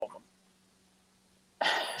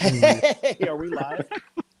Hey, are we live?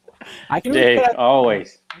 Dave,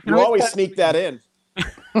 always. You always sneak that in.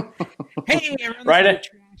 Hey, everyone, Right this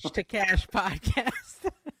is the Trash to Cash podcast.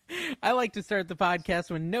 I like to start the podcast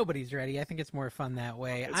when nobody's ready. I think it's more fun that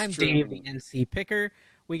way. I'm true. Dave, the NC Picker.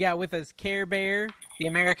 We got with us Care Bear, the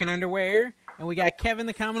American Underwear, and we got Kevin,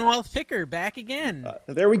 the Commonwealth Picker, back again.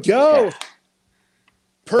 There we go. Yeah.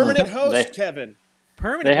 Permanent host, Kevin.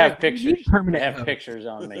 Permanent. They have what do you pictures. mean permanent They have host? pictures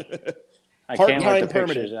on me. I Part-time can't let the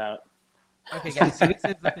permanent. pictures out. Okay, guys, so this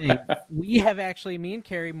is the thing. We have actually, me and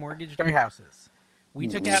Carrie mortgaged our houses. We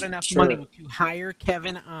took out enough Sure. money to hire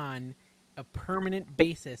Kevin on a permanent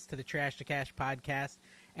basis to the Trash to Cash podcast,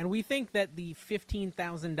 and we think that the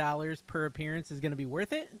 $15,000 per appearance is going to be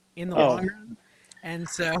worth it in the long run. And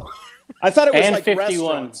so, I thought it was And like 51.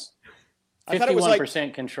 restaurants. I thought it was like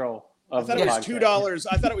 51% control I of thought the it was podcast. $2.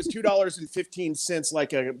 I thought it was $2.15,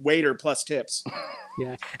 like a waiter plus tips.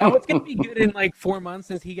 yeah. And what's going to be good in like 4 months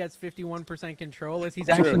since he gets 51% control is he's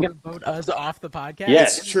actually going to vote us off the podcast.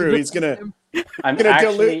 Yes. It's true. He's gonna. I'm gonna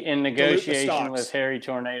actually in dilute the negotiation stocks. with Harry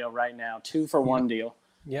Tornado right now. 2-for-1 deal.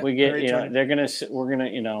 Yep. We get, Harry you know,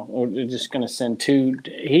 Tornado. we're just gonna send two.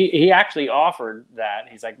 He actually offered that.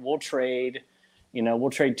 He's like, we'll trade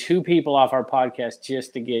 2 people off our podcast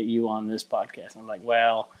just to get you on this podcast. I'm like,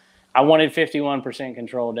 well, I wanted 51%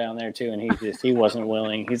 control down there too, and he wasn't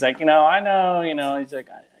willing. He's like, I know, he's like,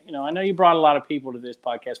 I know you brought a lot of people to this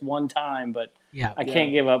podcast one time, but Yeah. I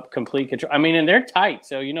can't give up complete control. I mean, and they're tight.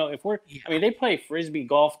 So, they play Frisbee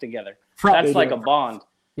golf together. That's They like do. a bond.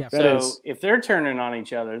 Yeah. That So is. if they're turning on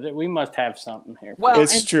each other, we must have something here. Well,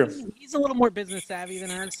 It's and true. He's a little more business savvy than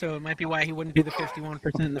us, so it might be why he wouldn't do the 51%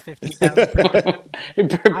 and the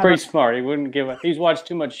 15,000. Pretty smart. He wouldn't give up. He's watched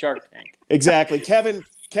too much Shark Tank. Exactly.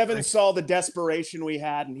 Kevin saw the desperation we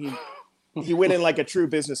had, and he went in like a true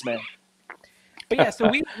businessman. But yeah, so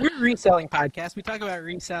we're a reselling podcast. We talk about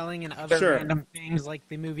reselling and other Sure. random things like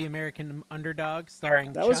the movie American Underdog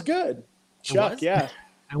starring That was Chuck. good. Chuck, was? yeah.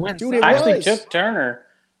 I went Dude, and it I saw actually was. took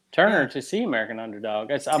Turner to see American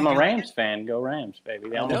Underdog. I'm a Rams fan. Go Rams, baby.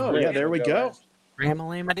 They almost Oh, quit. yeah, there we go. Rams.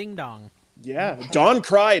 Ramalama Ding Dong. Yeah. Dawn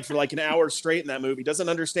cried for like an hour straight in that movie. Doesn't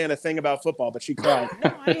understand a thing about football, but she cried.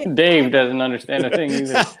 No, Dave doesn't understand a thing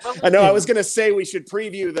either. I know. I was going to say we should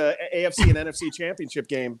preview the AFC and NFC championship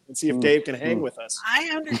game and see if Dave can hang with us. I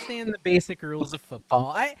understand the basic rules of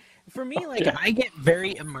football. For me, like, I get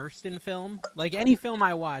very immersed in film. Like, any film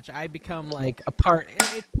I watch, I become, like, a part.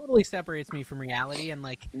 It totally separates me from reality. And,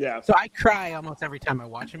 like, Yeah. so I cry almost every time I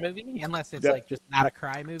watch a movie, unless it's, Yep. like, just not a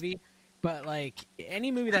cry movie. But, like,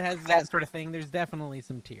 any movie that has that sort of thing, there's definitely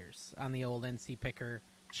some tears on the old NC Picker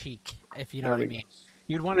cheek, if you know what I mean.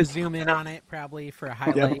 You'd want to zoom in on it, probably, for a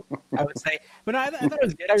highlight, I would say. But no, I thought it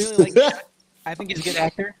was good. I really liked it. I think he's a good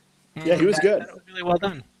actor. And Yeah, he was good. That was really well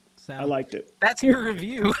done. So I liked it. that's your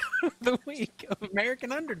review of the week of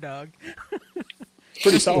American Underdog.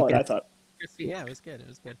 Pretty solid, I thought. Yeah, it was good. It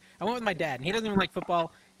was good. I went with my dad, and he doesn't even like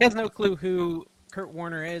football. He has no clue who Kurt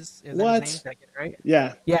Warner is. Is What? that his name? Did I get it right?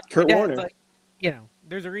 Yeah. Yeah, Kurt my dad's Warner. like,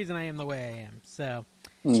 there's a reason I am the way I am. So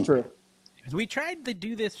It's true. we tried to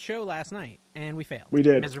do this show last night, and we failed. We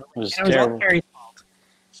did. Miserably. It was And it was all terrible. Carrie's fault.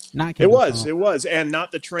 Not It Kevin's was. fault. It was. And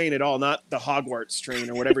not the train at all. Not the Hogwarts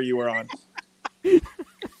train or whatever you were on.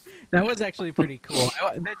 That was actually pretty cool.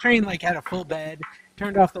 That train had a full bed,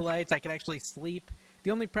 turned off the lights. I could actually sleep.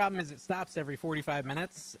 The only problem is it stops every 45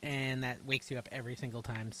 minutes, and that wakes you up every single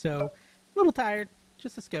time. So, a little tired,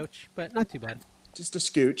 just a scotch, but not too bad. Just a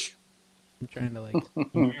scooch. I'm trying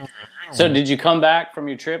to So did you come back from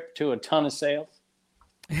your trip to a ton of sales?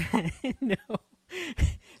 no.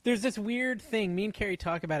 There's this weird thing. Me and Carrie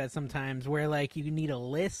talk about it sometimes, where you need a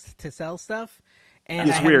list to sell stuff, and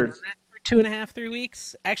It's I haven't weird. done that for 2.5, 3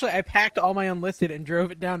 weeks. Actually, I packed all my unlisted and drove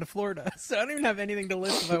it down to Florida, so I don't even have anything to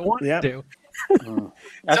list if I wanted Yeah. to.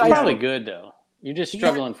 That's So I- probably good though. You're just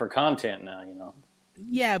struggling for content now.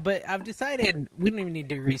 Yeah, but I've decided we don't even need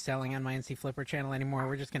to do reselling on my NC Flipper channel anymore.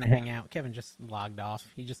 We're just going to hang out. Kevin just logged off.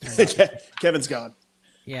 He just turned off. Kevin's gone.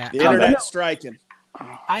 Yeah. The internet's striking.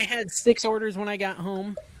 I had 6 orders when I got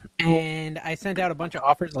home, and I sent out a bunch of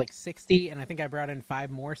offers, 60, and I think I brought in 5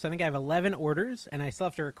 more. So I think I have 11 orders, and I still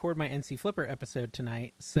have to record my NC Flipper episode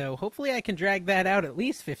tonight. So hopefully I can drag that out at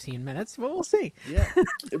least 15 minutes, but we'll see. Yeah.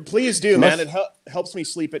 Please do, man. It helps me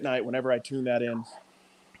sleep at night whenever I tune that in.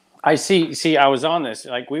 I see. I was on this.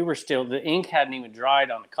 Like we were still, the ink hadn't even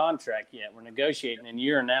dried on the contract yet. We're negotiating, and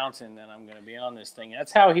you're announcing that I'm going to be on this thing.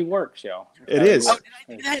 That's how he works, yo. It is. Oh, did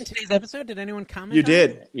I do that in today's episode? Did anyone comment? You on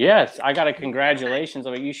did. it? Yes, I got a congratulations.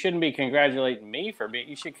 I mean, you shouldn't be congratulating me for being.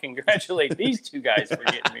 You should congratulate these two guys for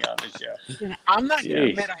getting me on the show. Yeah, I'm not gonna Jeez.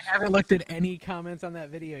 admit I haven't looked at any comments on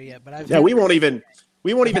that video yet, but I've Yeah, we won't even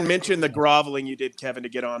mention the groveling you did, Kevin, to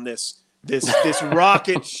get on this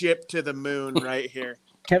rocket ship to the moon right here.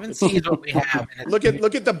 Kevin sees what we have. And Look at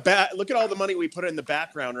look at all the money we put in the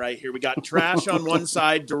background right here. We got trash on one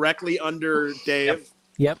side, directly under Dave.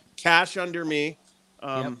 Yep. Cash under me.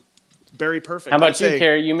 Very perfect. How about I'd you, say-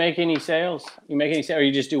 Carrie? You make any sales? You make any sales, or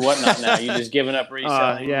you just do whatnot now? You just giving up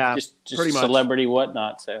reselling? Yeah, just pretty much. celebrity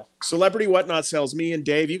whatnot sale. Celebrity Whatnot sells me and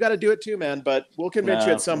Dave. You got to do it too, man. But we'll convince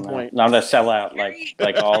you at some point. No, I'm gonna sell out like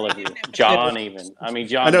all of you. John even. I mean,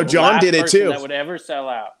 John. I know the John last did it person too. That would ever sell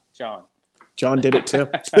out, John. John did it too.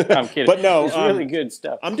 I'm kidding. But no, it's really good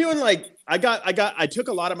stuff. I'm doing like I took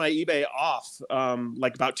a lot of my eBay off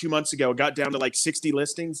like about 2 months ago. Got down to like 60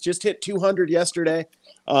 listings. Just hit 200 yesterday,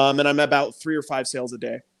 and I'm about 3 or 5 sales a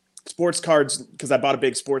day. Sports cards, because I bought a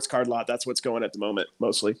big sports card lot. That's what's going at the moment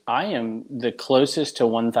mostly. I am the closest to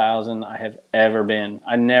 1,000 I have ever been.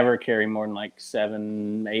 I never carry more than like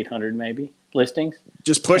 700-800 maybe listings.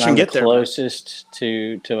 Just push I'm and get the there. closest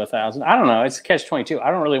to 1,000. I don't know. It's catch-22.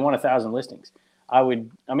 I don't really want 1,000 listings.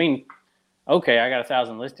 Okay, I got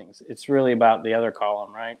 1,000 listings. It's really about the other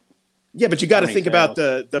column, right? Yeah, but you got to How many think about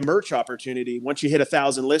the merch opportunity. Once you hit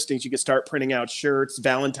 1,000 listings, you can start printing out shirts,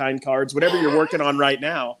 Valentine cards, whatever you're working on right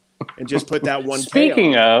now, and just put that one.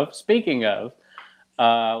 Speaking of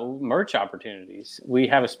merch opportunities, we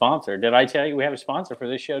have a sponsor. Did I tell you we have a sponsor for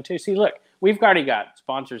this show too? See, look, we've already got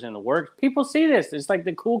sponsors in the works. People see this. It's like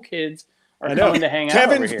the cool kids are coming to hang out over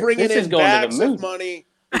Kevin's here. bringing This is in going bags to the moon. of money.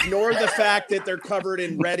 Ignore the fact that they're covered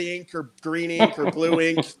in red ink or green ink or blue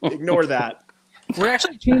ink. Ignore that. We're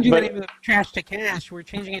actually changing the name of the trash to cash. We're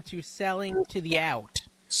changing it to selling to the out.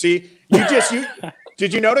 See,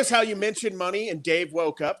 did you notice how you mentioned money and Dave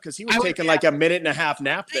woke up because he was taking like a minute and a half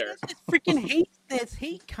nap there. I just freaking hate this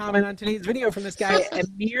hate comment on today's video from this guy,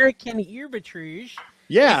 American Earbitruge.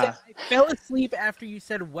 Yeah. I fell asleep after you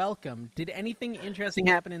said welcome. Did anything interesting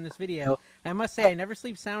happen in this video? I must say, I never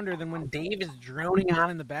sleep sounder than when Dave is droning on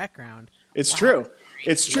in the background. It's true.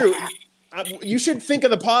 It's true. You should think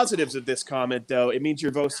of the positives of this comment, though. It means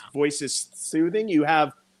your voice is soothing. You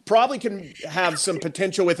probably can have some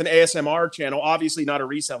potential with an ASMR channel. Obviously, not a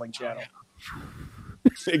reselling channel.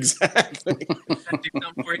 Exactly.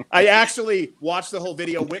 I actually watched the whole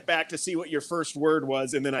video, went back to see what your first word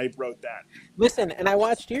was, and then I wrote that. Listen, and I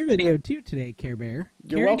watched your video too today, Care Bear.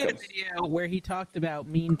 You're welcome. Did a video where he talked about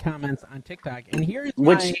mean comments on TikTok, and here's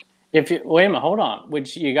Wait a minute, hold on.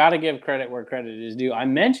 Which you got to give credit where credit is due. I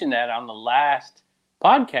mentioned that on the last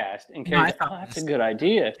podcast, and Carrie said, that's a good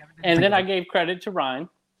idea. And then I gave credit to Ryan.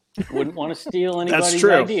 Wouldn't want to steal anybody's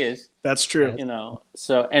ideas. That's true.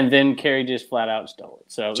 So and then Carrie just flat out stole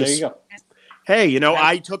it. So there you go. Hey,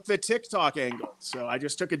 I took the TikTok angle, so I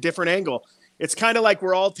just took a different angle. It's kind of like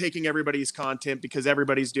we're all taking everybody's content because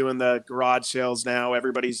everybody's doing the garage sales now.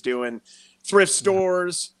 Everybody's doing thrift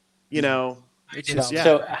stores. It's just, yeah.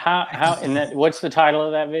 So how and that what's the title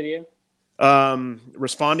of that video?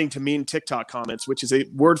 Responding to mean TikTok comments, which is a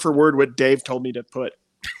word for word what Dave told me to put.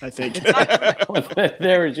 I think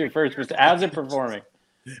there was your first mistake. How's it performing?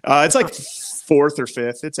 It's like 4th or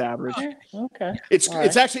 5th. It's average. Okay.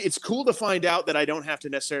 It's cool to find out that I don't have to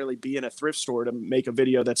necessarily be in a thrift store to make a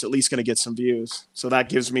video that's at least going to get some views. So that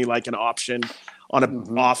gives me like an option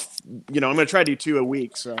on off. I'm going to try to do 2 a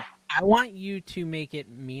week. So I want you to make it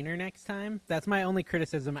meaner next time. That's my only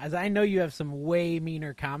criticism, as I know you have some way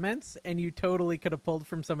meaner comments, and you totally could have pulled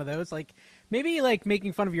from some of those. Like maybe like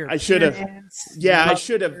making fun of your. I should have. Yeah, I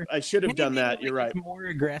should have. I should have Anything done that. like You're right. More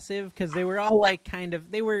aggressive because they were all like kind of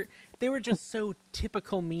they were just so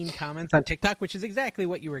typical mean comments on TikTok, which is exactly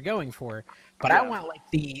what you were going for. But I want like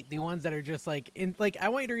the ones that are just like I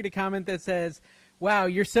want you to read a comment that says, wow,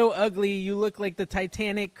 you're so ugly. You look like the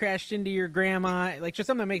Titanic crashed into your grandma. Like just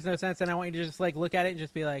something that makes no sense. And I want you to just like look at it and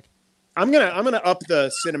just be like, I'm gonna up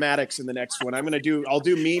the cinematics in the next one. I'll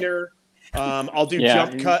do meaner. I'll do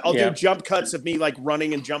do jump cuts of me like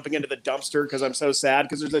running and jumping into the dumpster because I'm so sad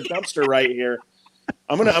because there's a dumpster right here.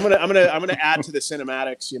 I'm gonna add to the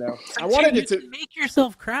cinematics. I wanted it to make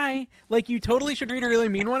yourself cry. Like you totally should read a really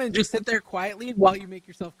mean one and just sit there quietly while you make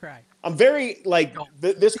yourself cry. I'm very like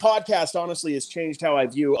this podcast honestly has changed how I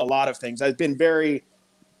view a lot of things. I've been very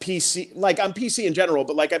PC, like I'm PC in general,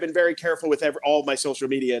 but like I've been very careful with all of my social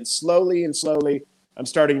media, and slowly I'm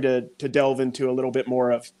starting to delve into a little bit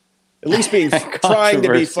more of At least being trying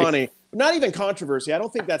to be funny. Not even controversy. I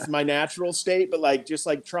don't think that's my natural state, but like just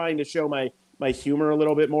like trying to show my humor a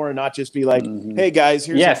little bit more and not just be like, hey guys,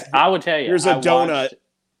 I would tell you. Here's a donut.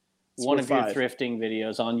 One of your thrifting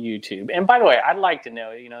videos on YouTube. And by the way, I'd like to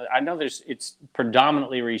know, I know it's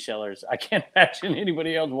predominantly resellers. I can't imagine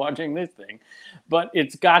anybody else watching this thing, but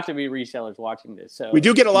it's got to be resellers watching this. So we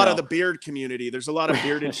do get a lot of the beard community. There's a lot of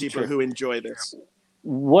bearded people who enjoy this.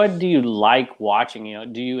 What do you like watching?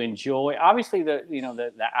 Do you enjoy? Obviously, the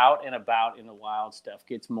out and about in the wild stuff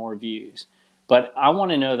gets more views, but I want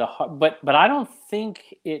to know but I don't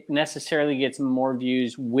think it necessarily gets more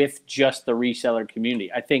views with just the reseller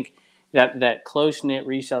community. I think that close knit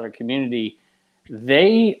reseller community,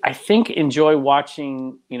 I think enjoy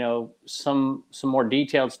watching some more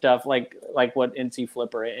detailed stuff like what NC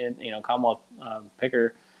Flipper and Commonwealth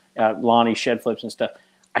Picker, Lonnie Shed Flips and stuff.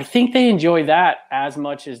 I think they enjoy that as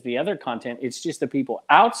much as the other content. It's just the people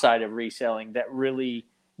outside of reselling that really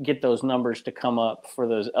get those numbers to come up for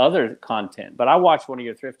those other content. But I watched one of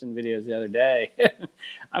your thrifting videos the other day.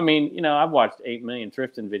 I mean, I've watched 8 million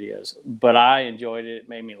thrifting videos, but I enjoyed it. It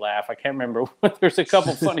made me laugh. I can't remember. There's a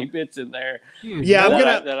couple funny bits in there.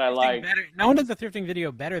 That I like. No one does a thrifting video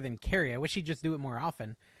better than Kerry. I wish he'd just do it more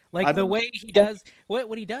often. Like the way he does,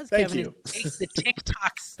 what he does, Kevin, is take the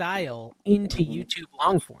TikTok style into YouTube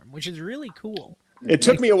long form, which is really cool. It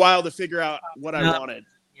took me a while to figure out what I wanted.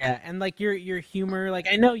 Yeah, and like your humor, like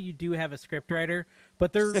I know you do have a script writer,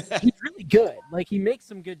 but he's really good. Like he makes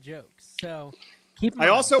some good jokes. So keep. I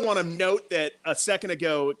also want to note that a second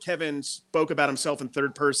ago, Kevin spoke about himself in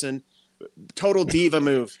third person. Total diva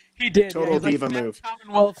move. He did. Total diva move.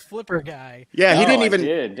 Commonwealth Flipper guy. Yeah, he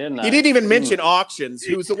didn't even mention auctions.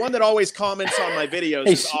 Who's the one that always comments on my videos?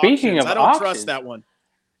 Hey, speaking of I don't trust that one.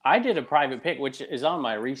 I did a private pick, which is on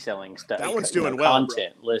my reselling stuff. That one's doing well.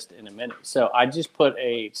 Content list in a minute. So I just put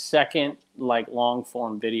a second long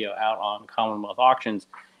form video out on Commonwealth Auctions.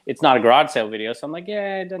 It's not a garage sale video, so I'm like,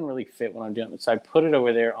 it doesn't really fit what I'm doing. So I put it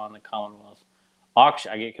over there on the Commonwealth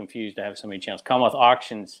Auction. I get confused. I have so many channels. Commonwealth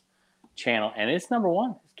Auctions channel, and it's number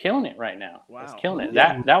one. It's killing it right now. Wow. It's killing it.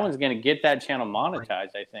 That one's going to get that channel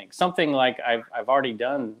monetized, I think. Something like I've already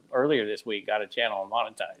done earlier this week, got a channel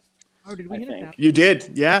monetized. Oh, did we hit it? You did,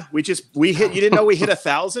 yeah. We hit. You didn't know we hit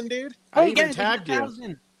 1,000, dude? I even tagged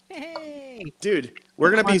you. Hey, dude, we're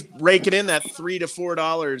gonna be raking in that $3 to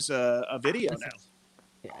 $4 a video now.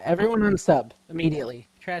 Yeah, everyone on sub immediately.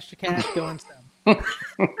 Trash to cash, go on sub.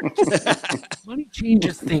 Money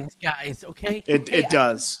changes things, guys. Okay, it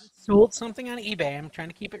does. I sold something on eBay. I'm trying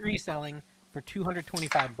to keep it reselling for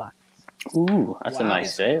 $225. Ooh, that's a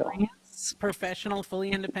nice sale. Professional,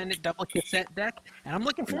 fully independent double cassette deck, and I'm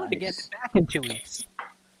looking forward to getting it back in 2 weeks.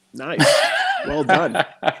 Nice. Well done.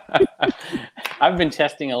 I've been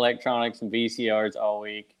testing electronics and VCRs all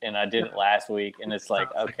week, and I did it last week, and it's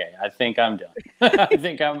like, okay, I think I'm done. I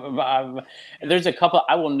think I'm there's a couple.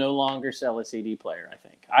 I will no longer sell a CD player, I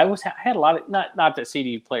think. I had a lot of, not that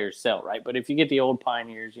CD players sell, right? But if you get the old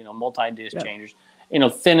Pioneers, multi-disc changers,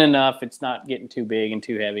 thin enough, it's not getting too big and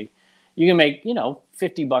too heavy. You can make,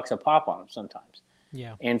 $50 a pop on them sometimes.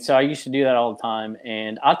 Yeah. And so I used to do that all the time.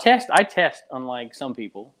 And I test, unlike some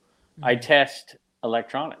people, I test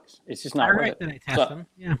electronics. It's just not worth it. I test them.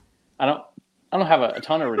 Yeah. I don't have a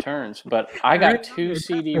ton of returns, but I got 2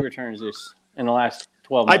 CD returns in the last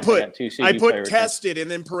 12 months. I put tested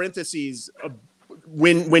and then parentheses.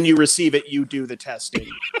 When you receive it, you do the testing.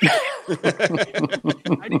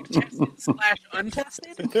 I do tested /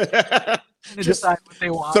 untested. Just decide what they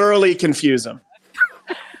want. Thoroughly confuse them.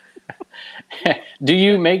 Do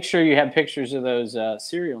you make sure you have pictures of those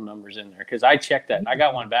serial numbers in there? Because I checked that. I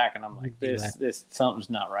got one back, and I'm like, this something's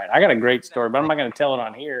not right. I got a great story, but I'm not going to tell it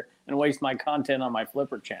on here and waste my content on my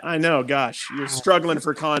Flipper channel. I know. Gosh, you're struggling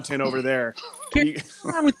for content over there. What's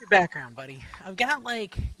wrong with your background, buddy? I've got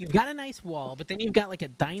you've got a nice wall, but then you've got a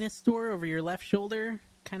dinosaur over your left shoulder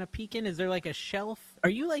kind of peeking. Is there a shelf? Are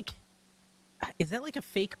you is that a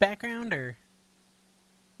fake background or?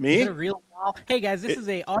 Me? Is it a real wall? Hey guys, this is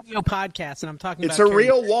a audio podcast, and I'm talking about. It's a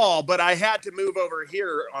real wall, but I had to move over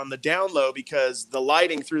here on the down low because the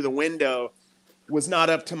lighting through the window was not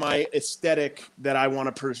up to my aesthetic that I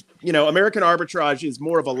want to. American Arbitrage is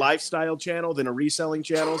more of a lifestyle channel than a reselling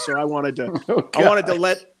channel, so I wanted to. I wanted to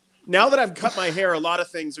let. Now that I've cut my hair, a lot of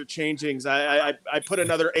things are changing. I put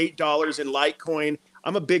another $8 in Litecoin.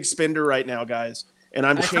 I'm a big spender right now, guys, and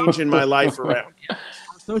I'm changing my life around.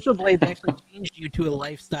 Social Blade actually changed you to a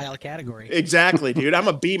lifestyle category. Exactly, dude. I'm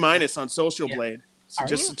a B- on Social Blade. So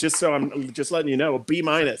just so I'm just letting you know, a B-.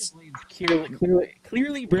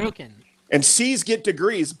 Clearly broken. And C's get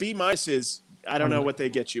degrees. B- is I don't know what they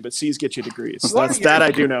get you, but C's get you degrees. That's that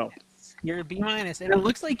I do know. You're a B-, and it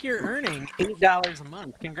looks like you're earning $8 a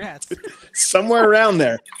month. Congrats. Somewhere around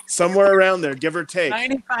there, give or take.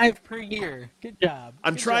 95 per year. Good job.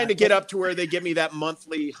 I'm trying to get up to where they give me that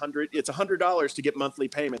monthly $100. It's $100 to get monthly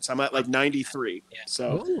payments. I'm at like 93. Yeah.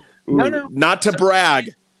 So, No. Not to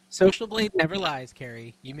brag. Social Blade never lies,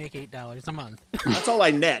 Carrie. You make $8 a month. That's all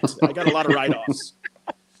I net. I got a lot of write-offs.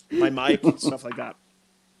 My mic, stuff like that.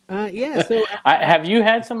 Yeah. So, have you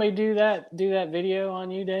had somebody do that video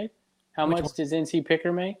on you, Dave? How much one? does NC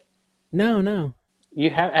Picker make? No. You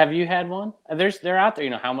have you had one? They're out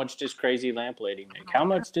there. How much does Crazy Lamp Lady make? How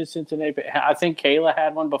much does Cincinnati? I think Kayla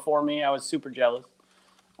had one before me. I was super jealous.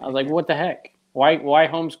 I was like, what the heck? Why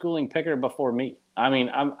homeschooling Picker before me? I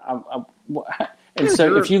mean, I'm and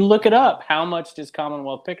so if you look it up, how much does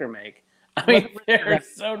Commonwealth Picker make? I mean, they're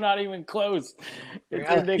so not even close. It's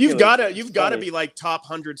ridiculous. You've got to be like top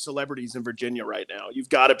 100 celebrities in Virginia right now. You've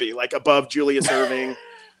got to be like above Julius Irving.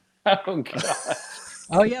 Oh God.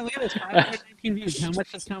 Oh yeah, look at this. 519 views. How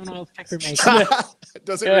much does Commonwealth Picker make?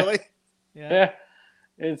 Does it really? Yeah.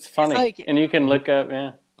 It's funny. And you can look up,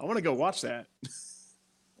 I want to go watch that.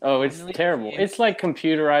 Oh, it's terrible. It's like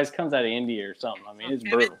computerized, comes out of India or something. I mean, it's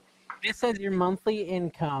brutal. This says your monthly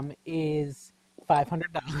income is $500.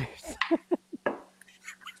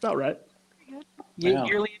 About right. Your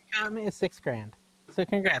yearly income is $6,000. So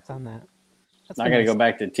congrats on that. I got to go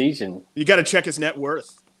back to teaching. You got to check his net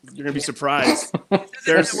worth. You're gonna be surprised.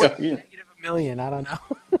 There's -$1 million. I don't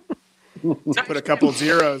know. Put a couple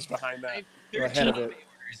zeros behind that. Ahead of it,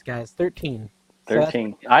 guys. 13.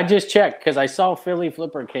 13. I just checked because I saw Philly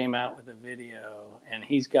Flipper came out with a video, and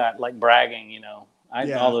he's got like bragging.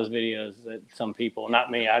 All those videos that some people, not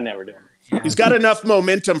me, I never do them. He's got enough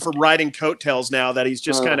momentum for riding coattails now that he's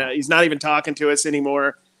just he's not even talking to us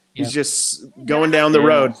anymore. He's just going down the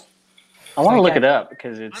road. I want to look it up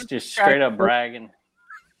because it's just straight up bragging.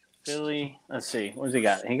 Philly, let's see. What's he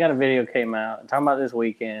got? He got a video came out talking about this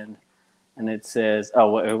weekend, and it says,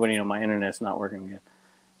 "Oh, what do you know? My internet's not working good."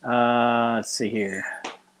 Let's see here.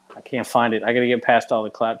 I can't find it. I got to get past all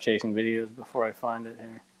the clap chasing videos before I find it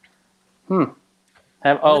here. You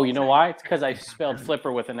know why? It's because I spelled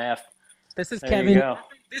Flipper with an F. This is there Kevin.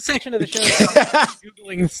 This section of the show is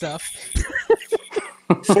Googling stuff.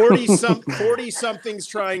 40-somethings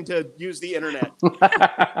trying to use the internet. All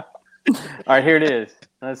right, here it is.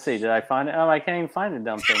 Let's see. Did I find it? Oh, I can't even find the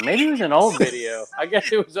dumb thing. Maybe it was an old video. I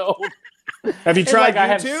guess it was old. Have you tried YouTube? I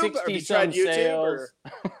have 60-some sales.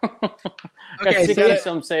 Got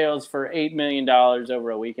 60-some sales for $8 million over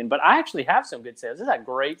a weekend. But I actually have some good sales. This is a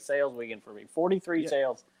great sales weekend for me. 43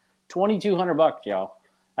 sales, $2,200, y'all.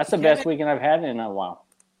 That's the best weekend I've had in a while.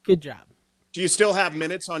 Good job. Do you still have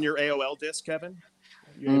minutes on your AOL disc, Kevin?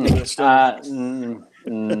 No,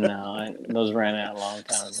 those ran out a long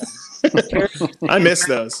time ago. I miss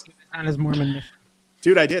those. On his Mormon mission.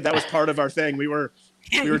 Dude, I did. That was part of our thing. We were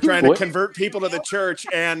trying to convert people to the church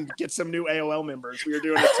and get some new AOL members. We were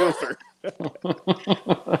doing a twofer.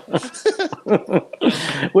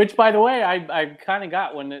 Which, by the way, I kind of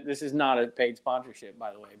got when this is not a paid sponsorship,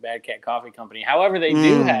 by the way, Bad Cat Coffee Company. However, they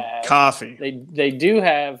do have coffee. They do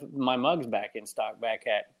have my mugs back in stock,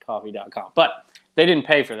 badcatcoffee.com. But they didn't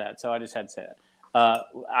pay for that, so I just had to say that.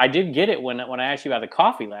 I did get it when I asked you about the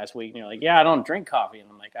coffee last week, and you're like, "Yeah, I don't drink coffee," and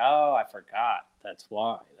I'm like, "Oh, I forgot. That's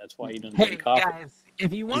why you don't drink coffee." Guys,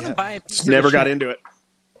 if you want to buy a piece, never got into it.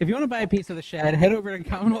 If you want to buy a piece of the shed, head over to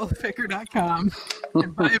CommonwealthPicker.com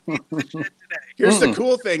and buy a piece of the shed today. Here's the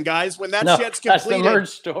cool thing, guys. When that shed's completed, that's the merch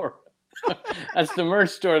store. That's the merch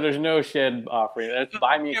store. There's no shed offering. That's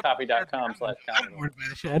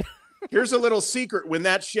buymeacoffee.com/Common. Here's a little secret. When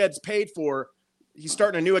that shed's paid for, he's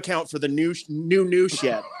starting a new account for the new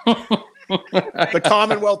shed. The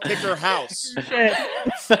Commonwealth Picker House.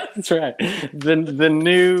 That's right. The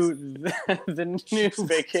new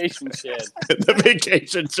vacation shed. The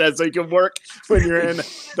vacation shed, so you can work when you're in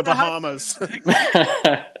the Bahamas.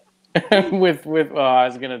 with I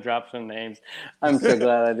was gonna drop some names. I'm so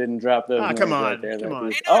glad I didn't drop those. Come on, right there. Come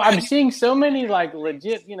on. I'm seeing so many like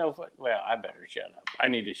legit. Well, I better shut up. I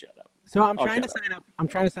need to shut up. So I'm trying to sign up. I'm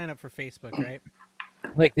trying to sign up for Facebook, right?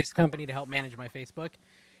 Like this company to help manage my Facebook.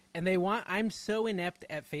 And I'm so inept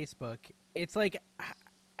at Facebook. It's like,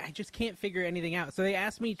 I just can't figure anything out. So they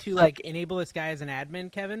asked me to enable this guy as an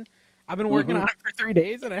admin, Kevin. I've been working on it for 3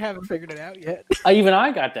 days and I haven't figured it out yet. Even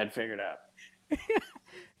I got that figured out.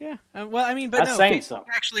 Yeah. Well, I mean, but that's no, saying Facebook,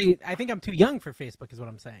 something. actually, I think I'm too young for Facebook is what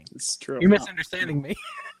I'm saying. It's true. You're misunderstanding me.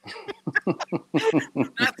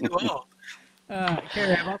 Not too old.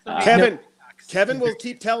 Kevin will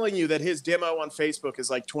keep telling you that his demo on Facebook is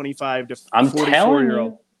like 25 to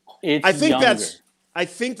 44-year-old. I think younger. I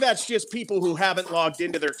think that's just people who haven't logged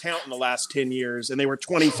into their account in the last 10 years, and they were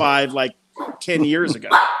 25 like 10 years ago.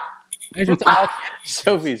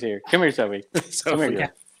 Sophie's here. Come here, Sophie. Come here, girl.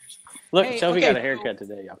 Look, hey, Sophie got a haircut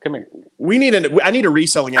today, y'all. Come here. I need a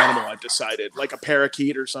reselling animal, I've decided, like a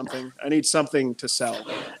parakeet or something. I need something to sell.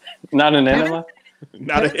 Not an enema?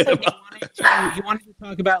 Not an enema. You wanted to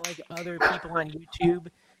talk about like other people on YouTube,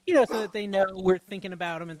 you know, so that they know we're thinking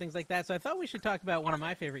about them and things like that. So I thought we should talk about one of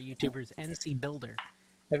my favorite YouTubers, NC Builder.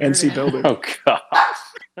 NC Builder. Oh, God.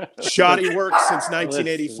 Shoddy work since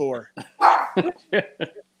 1984.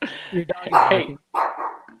 Your dog is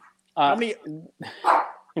how many...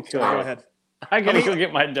 Go ahead. I gotta go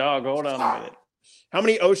get my dog. Hold on a minute. How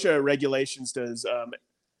many OSHA regulations does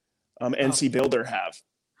NC Builder have?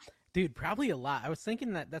 Dude, probably a lot. I was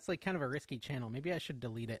thinking that's like kind of a risky channel. Maybe I should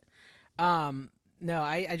delete it. No,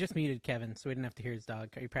 I just muted Kevin, so we didn't have to hear his dog.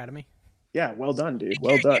 Are you proud of me? Yeah, well done, dude.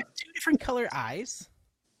 Well done. He has 2 different color eyes.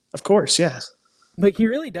 Of course, yeah. Like he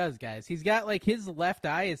really does, guys. He's got like his left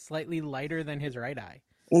eye is slightly lighter than his right eye.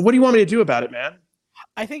 Well, what do you want me to do about it, man?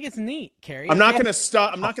 I think it's neat, Carrie. I'm not going to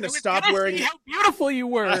stop. I'm not going to stop wearing. How beautiful you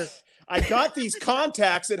were! I got these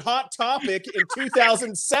contacts at Hot Topic in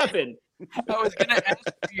 2007. I was going to ask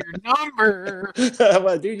for your number.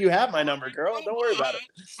 Well, dude, you have my number, girl. Don't worry about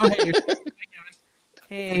it.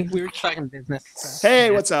 Hey, we were just talking business. So. Hey,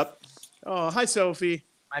 what's up? Oh, hi, Sophie.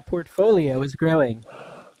 My portfolio is growing.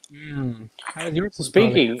 How's your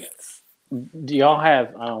portfolio? Speaking, do y'all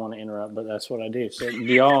have? I don't want to interrupt, but that's what I do. So, do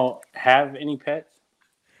y'all have any pets?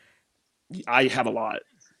 I have a lot.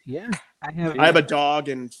 Yeah, I have a dog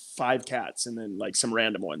and 5 cats, and then like some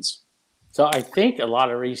random ones. So I think a lot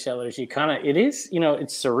of resellers, it is,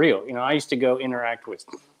 it's surreal. I used to go interact with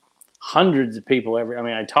hundreds of people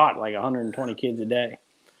I taught like 120 kids a day,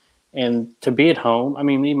 and to be at home.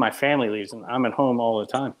 Even my family leaves, and I'm at home all the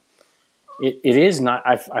time. It is not.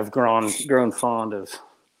 I've grown fond of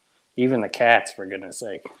even the cats, for goodness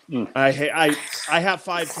sake. I have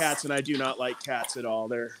 5 cats, and I do not like cats at all.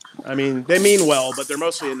 They mean well, but they're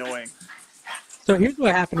mostly annoying. So here's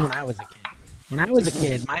what happened when I was a kid. When I was a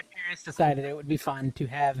kid, my parents decided it would be fun to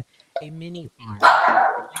have a mini farm.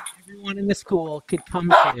 Everyone in the school could come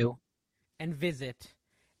to and visit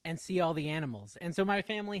and see all the animals. And so my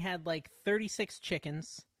family had like 36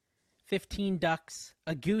 chickens, 15 ducks,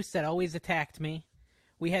 a goose that always attacked me.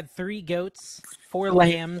 We had 3 goats, 4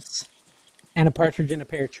 lambs, and a partridge in a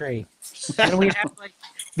pear tree. And we had like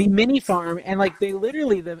the mini farm, and like they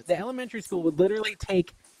literally, the elementary school would literally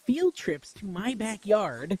take field trips to my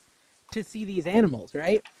backyard to see these animals,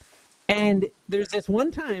 right? And there's this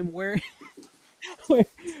one time where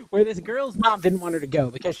this girl's mom didn't want her to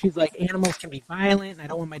go because she's like, animals can be violent, and I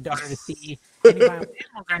don't want my daughter to see any violent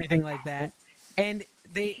animals or anything like that. And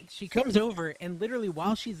she comes over, and literally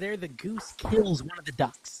while she's there, the goose kills one of the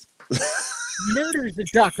ducks. Murders the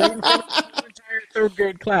duck right in front of the entire 3rd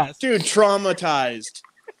grade class. Dude, traumatized.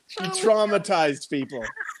 She traumatized people.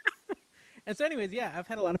 And so anyways, yeah, I've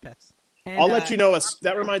had a lot of pets. And, I'll let you know.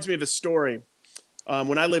 That reminds me of a story.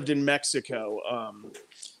 When I lived in Mexico,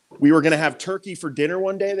 we were going to have turkey for dinner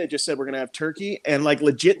one day. They just said we're going to have turkey. And like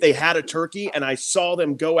legit, they had a turkey. And I saw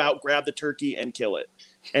them go out, grab the turkey, and kill it.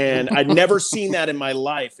 And I'd never seen that in my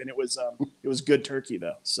life. And it was good turkey,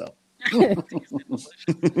 though. So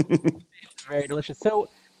very delicious. So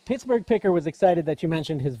Pittsburgh Picker was excited that you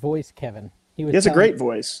mentioned his voice, Kevin. He has a great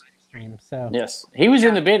voice. So yes, he was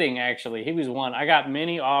in the bidding. Actually, he was one. I got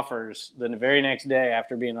many offers the very next day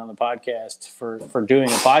after being on the podcast for doing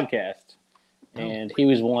a podcast, and he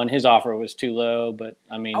was one. His offer was too low, but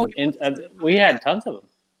we had tons of them.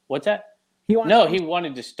 What's that? He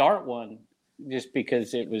wanted to start one just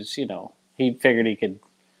because it was, he figured he could,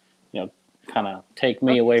 kind of take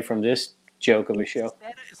me away from this joke of a show.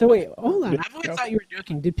 So wait, hold on. I've always thought you were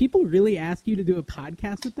joking. Did people really ask you to do a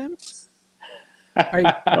podcast with them?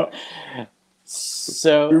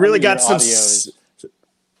 So we really got some.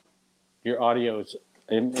 Your audio is.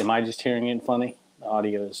 Am I just hearing it funny? The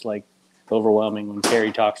audio is like overwhelming when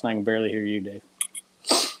Carrie talks, and I can barely hear you, Dave.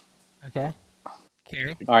 Okay,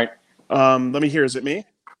 Carrie. All right. Let me hear. Is it me?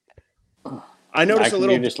 I noticed a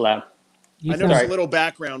little. You're just loud. I noticed a little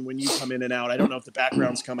background when you come in and out. I don't know if the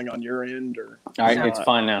background's coming on your end or. All right, it's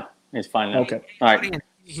fine now. It's fine now. Okay. All right.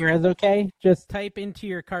 Hear us okay? Just type into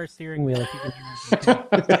your car steering wheel if you can hear us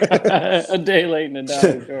okay. A day late and a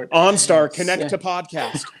dollar short. OnStar, connect to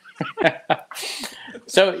podcast.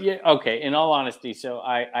 So, yeah, okay, in all honesty, so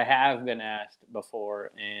I have been asked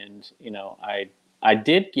before, and, I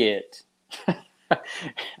did get,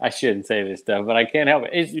 I shouldn't say this stuff, but I can't help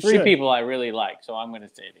it. It's 3 people I really like, so I'm going to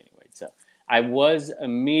say it anyway. So I was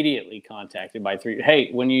immediately contacted by 3.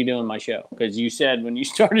 Hey, when are you doing my show? Because you said when you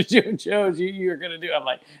started doing shows, you were going to do. I'm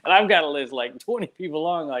like, and I've got a list like 20 people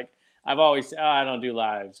long. Like I've always said, I don't do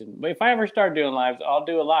lives. But if I ever start doing lives, I'll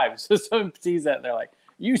do a live. So someone sees that and they're like,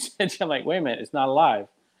 you said, I'm like, wait a minute, it's not a live.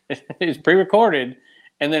 It's pre-recorded.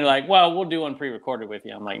 And they're like, well, we'll do one pre-recorded with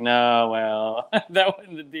you. I'm like, no, well, that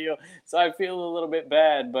wasn't the deal. So I feel a little bit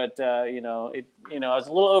bad, but I was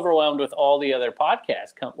a little overwhelmed with all the other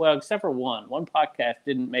podcasts. Well, except for one. One podcast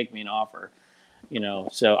didn't make me an offer,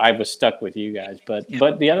 so I was stuck with you guys. But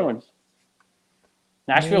the other ones,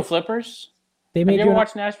 Nashville Flippers. Have you ever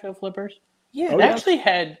watched Nashville Flippers? Yeah, they actually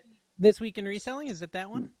had. This Week in Reselling, is it that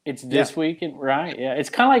one? It's This Week, right? Yeah, it's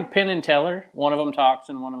kind of like Penn and Teller. One of them talks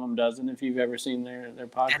and one of them doesn't. If you've ever seen their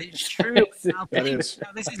podcast, that is true. That is.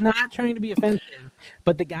 Now, this is not trying to be offensive,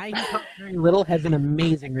 but the guy who talks very little has an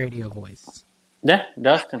amazing radio voice. Yeah,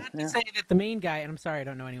 Dustin. Not to say that the main guy, and I'm sorry, I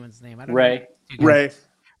don't know anyone's name. I don't Ray. know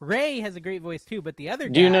Ray has a great voice too, but the other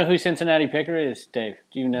guy. Do you know who Cincinnati Picker is, Dave?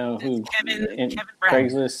 Do you know who? Kevin Brown.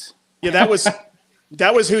 Craigslist. Yeah,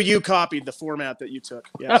 that was who you copied, the format that you took.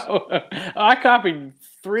 Yes. I copied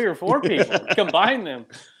 3 or 4 people, combined them.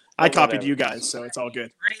 I copied you guys, so it's all good.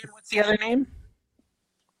 What's the other name?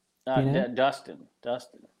 Dustin.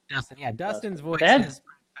 Yeah, Dustin's voice is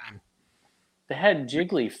They had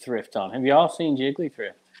Jiggly Thrift on. Have you all seen Jiggly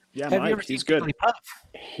Thrift? Yeah, Have Mike, he's good.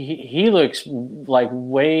 He looks like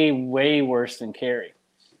way, way worse than Carrie.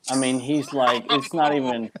 I mean, he's like, it's not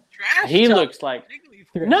even. He looks like.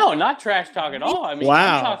 No, not trash talk at all. I mean,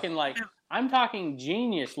 wow. I'm talking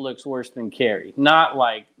genius looks worse than Carrie, not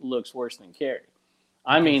like looks worse than Carrie.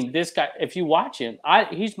 I mean, this guy, if you watch him,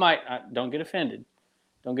 he's my, don't get offended.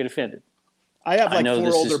 Don't get offended. I have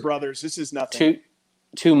 4 older brothers. This is nothing.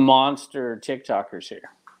 Two monster TikTokers here.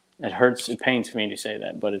 It pains me to say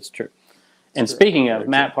that, but it's true. And speaking of,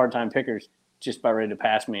 Matt Part-Time Pickers just about ready to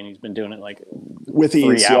pass me, and he's been doing it like with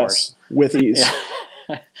 3 ease, hours. Yes. With ease.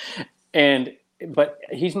 Yeah. But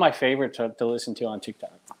he's my favorite to listen to on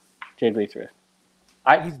TikTok, Jiggly Thrift.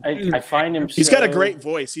 I find him. He's got a great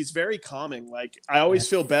voice. He's very calming. Like I always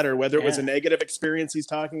feel better whether it was a negative experience he's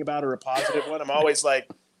talking about or a positive one. I'm always like,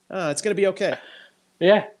 it's gonna be okay.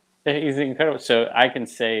 Yeah, he's incredible. So I can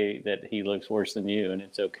say that he looks worse than you, and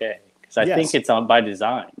it's okay because I think it's on by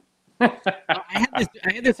design. I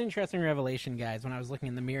had this interesting revelation, guys, when I was looking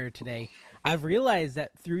in the mirror today. I've realized that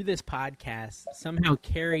through this podcast, somehow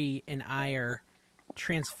Carrie and I are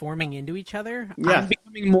transforming into each other. Yeah. I'm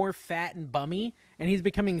becoming more fat and bummy, and he's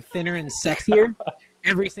becoming thinner and sexier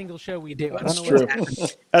every single show we do. That's true.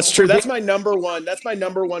 That's true. That's my number one. That's my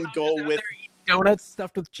number one goal with donuts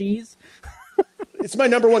stuffed with cheese. It's my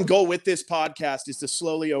number one goal with this podcast is to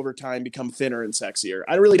slowly over time become thinner and sexier.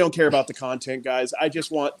 I really don't care about the content, guys. I just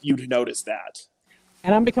want you to notice that.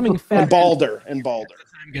 And I'm becoming fat and balder and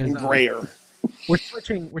grayer. We're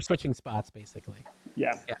switching spots basically.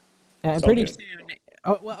 Yeah. And pretty soon.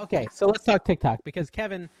 Oh well, okay. So let's talk TikTok because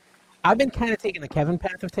Kevin, I've been kind of taking the Kevin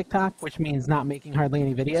path of TikTok, which means not making hardly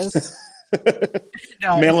any videos.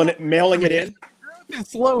 Mailing it in.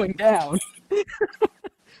 It's slowing down.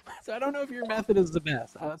 So I don't know if your method is the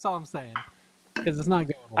best. That's all I'm saying. Because it's not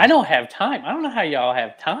going well. I don't have time. I don't know how y'all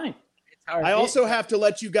have time. I also have to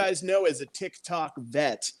let you guys know as a TikTok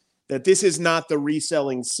vet that this is not the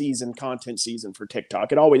reselling season, content season for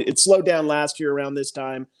TikTok. It slowed down last year around this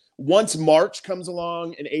time. Once March comes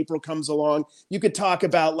along and April comes along, you could talk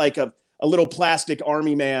about like a little plastic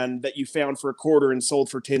army man that you found for $0.25 and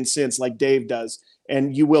sold for 10 cents like Dave does,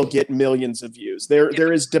 and you will get millions of views.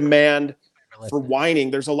 There is demand for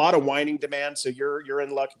whining. There's a lot of whining demand, so you're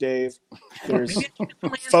in luck, Dave. There's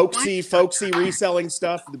folksy reselling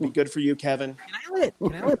stuff. It'd be good for you, Kevin.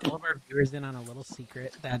 Can I let all of our viewers in on a little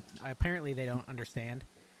secret that apparently they don't understand?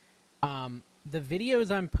 The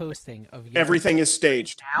videos I'm posting of everything is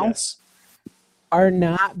staged. Now yes. Are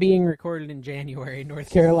not being recorded in January,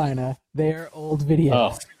 North Carolina. They're old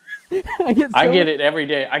videos. Oh. I get it every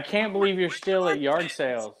day. I can't believe you're still at yard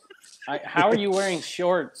sales. How are you wearing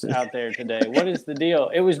shorts out there today? What is the deal?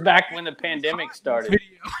 It was back when the pandemic started.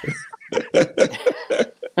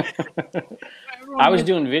 I was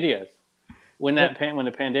doing videos when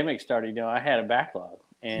the pandemic started. I had a backlog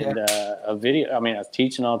and a video. I mean, I was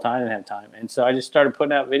teaching all the time, didn't have time, and so I just started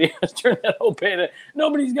putting out videos during that whole pandemic.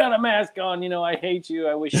 Nobody's got a mask on. I hate you.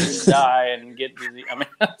 I wish you would die and get busy. I mean,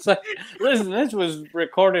 it's like, listen, this was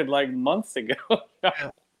recorded like months ago.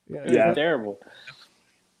 It was terrible.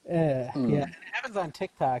 Yeah, and it happens on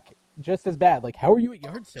TikTok just as bad. Like, how are you at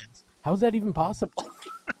yard sales? How is that even possible?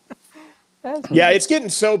 It's getting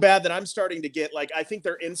so bad that I'm starting to get I think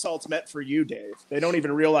they're insults meant for you, Dave. They don't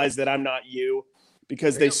even realize that I'm not you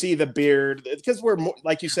because they see the beard. Because we're,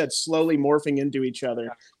 like you said, slowly morphing into each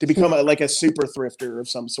other to become like a super thrifter of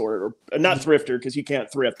some sort, or not thrifter because you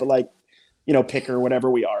can't thrift, but like, picker, whatever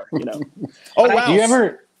we are, Oh, wow. Do you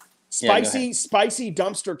ever... Spicy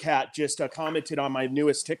Dumpster Cat just commented on my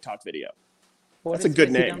newest TikTok video. That's a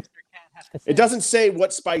good name. It doesn't say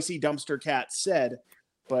what Spicy Dumpster Cat said,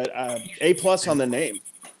 but A+ on the name.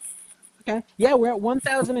 Okay. Yeah, we're at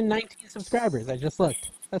 1,019 subscribers. I just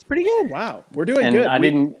looked. That's pretty good. Wow, we're doing good. I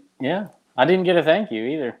didn't get a thank you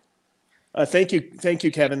either. Thank you,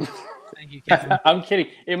 Kevin. Thank you, Kevin. I'm kidding.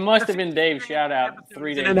 It must have been Dave's shout out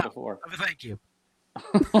 3 days before. Thank you.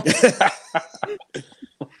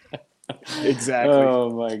 Exactly.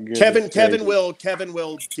 Oh my goodness. Kevin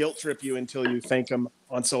will guilt trip you until you thank him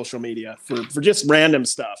on social media for just random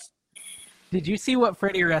stuff. Did you see what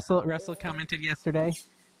Freddie Russell commented yesterday?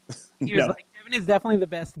 He was like, Kevin is definitely the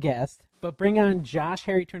best guest, but bring on Josh,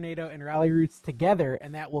 Harry Tornado, and Raleigh Roots together,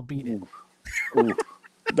 and that will beat it.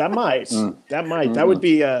 That might. That would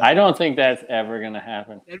be. I don't think that's ever going to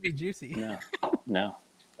happen. That'd be juicy. No,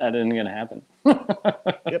 that isn't going to happen.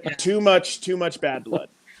 Yep. Yeah. Too much bad blood.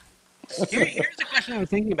 Here's a question I was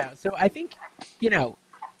thinking about. So I think,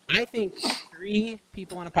 I think 3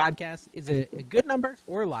 people on a podcast is a good number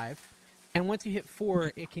or live. And once you hit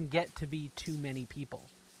 4, it can get to be too many people.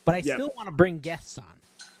 But I still want to bring guests on.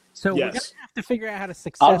 So we're going to have to figure out how to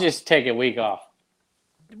successfully... I'll just take a week off.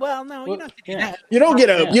 Well, no, you don't have to do that. You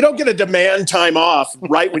don't get a demand time off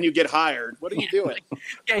right when you get hired. What are you doing?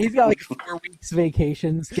 Yeah, he's got like 4 weeks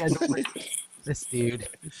vacation scheduled. This dude.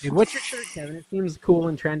 What's your shirt, Kevin? It seems cool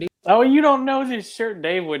and trendy. Oh, you don't know this shirt?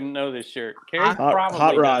 Dave wouldn't know this shirt. Carrie probably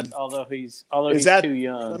Hot Rod. Does, although he's too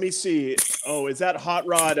young. Let me see. Oh, is that Hot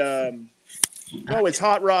Rod? No, it's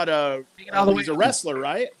Hot Rod. He's a wrestler,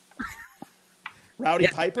 right? Rowdy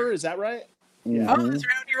Piper, is that right? Yeah. Oh, that's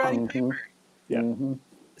Rowdy Piper. Yeah. Mm-hmm.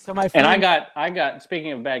 So my friend, and I got.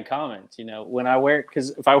 Speaking of bad comments, when I wear,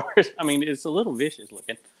 because if I wear, I mean, it's a little vicious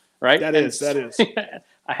looking, right? That is.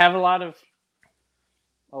 I have a lot of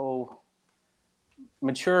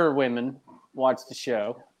mature women watch the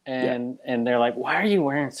show, and they're like, "Why are you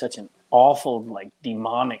wearing such an awful, like,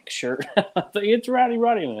 demonic shirt?" It's Rowdy.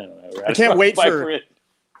 I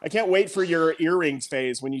can't wait for your earrings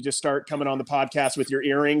phase when you just start coming on the podcast with your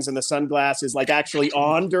earrings and the sunglasses like actually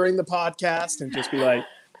on during the podcast, and just be like.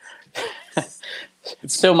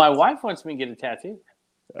 So my wife wants me to get a tattoo.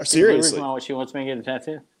 Seriously, she wants me to get a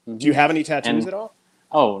tattoo. Mm-hmm. Do you have any tattoos at all?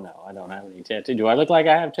 Oh no, I don't have any tattoos. Do I look like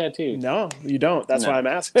I have tattoos? No, you don't. That's why I'm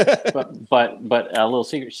asking. but a little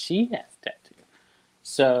secret. She has tattoos.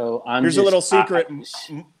 So here's a little secret.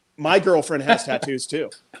 My girlfriend has tattoos too.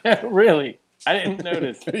 Really? I didn't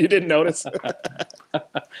notice. You didn't notice?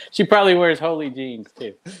 She probably wears holy jeans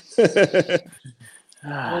too.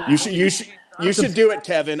 You should do it,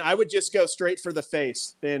 Kevin. I would just go straight for the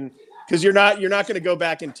face, then, because you're not going to go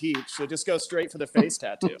back and teach. So just go straight for the face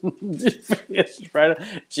tattoo. Right,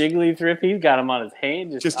 Jiggly Thrift. He's got them on his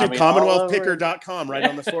hand. Just do CommonwealthPicker.com right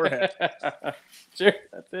on the forehead. Sure,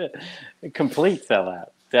 that's it. A complete sellout,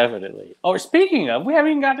 definitely. Oh, speaking of, we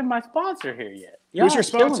haven't even gotten my sponsor here yet. Who's your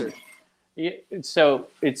sponsor? Yeah, so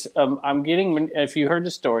it's I'm getting. If you heard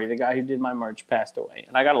the story, the guy who did my merch passed away,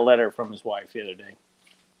 and I got a letter from his wife the other day.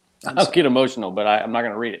 I'll get emotional, but I'm not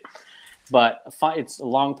going to read it. But it's a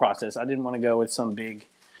long process. I didn't want to go with some big,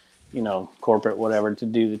 corporate whatever to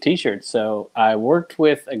do the T-shirts. So I worked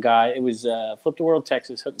with a guy. It was Flip the World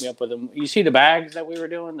Texas hooked me up with him. You see the bags that we were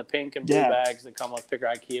doing, the pink and blue bags that come with Picker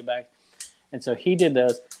IKEA bags. And so he did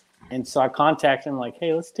those. And so I contacted him like,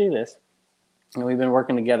 hey, let's do this. And we've been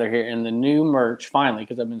working together here. And the new merch, finally,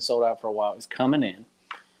 because I've been sold out for a while, is coming in.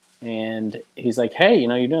 And he's like, hey,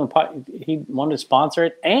 you're doing he wanted to sponsor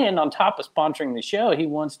it. And on top of sponsoring the show, he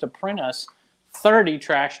wants to print us 30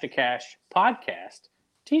 Trash to Cash podcast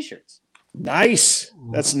T-shirts. Nice.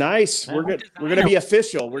 That's nice. Yeah. We're going to be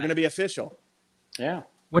official. We're going to be official. Yeah.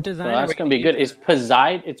 What design? So that's going to be good. It's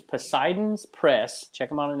Poseidon's Press. Check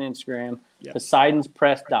them out on Instagram. Yep.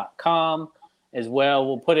 PoseidonsPress.com as well.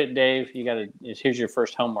 We'll put it, Dave. Here's your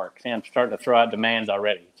first homework. See, I'm starting to throw out demands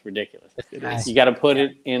already. It's ridiculous. You got to put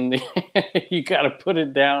it in the. You got to put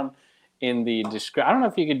it down in the description. I don't know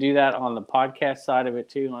if you could do that on the podcast side of it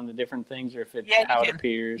too, on the different things, or if it's how it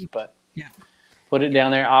appears. But put it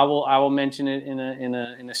down there. I will mention it in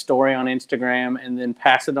a story on Instagram, and then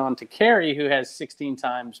pass it on to Carrie, who has 16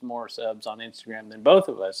 times more subs on Instagram than both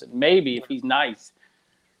of us. And maybe if he's nice,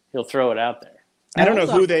 he'll throw it out there. I don't know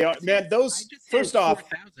who they are, man. Those first off,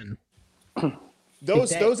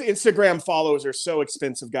 those Instagram follows are so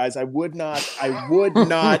expensive, guys. I would not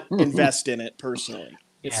invest in it personally.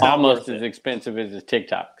 It's almost as expensive as a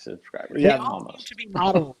TikTok subscriber. Yeah, almost to be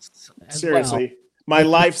models. Seriously, well. my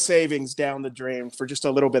life savings down the drain for just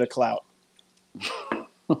a little bit of clout.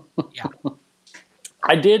 Yeah.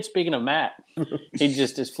 I did. Speaking of Matt, he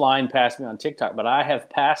just is flying past me on TikTok, but I have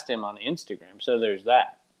passed him on Instagram. So there's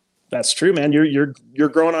that. That's true, man. You're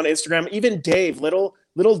growing on Instagram. Even Dave, little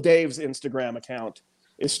Dave's Instagram account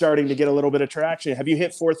is starting to get a little bit of traction. Have you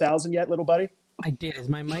hit 4,000 yet, little buddy? I did. Is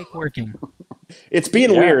my mic working? It's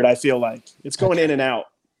being weird. I feel like it's going in and out.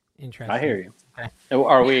 Interesting. I hear you. Okay.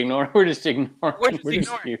 Are we ignoring? We're just ignoring. We're just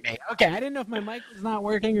ignoring me. Okay, I didn't know if my mic was not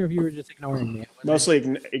working or if you were just ignoring me. Mostly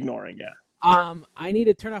ignoring. Yeah. I need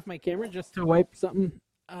to turn off my camera just to wipe something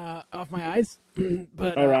off my eyes.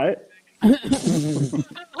 But all right.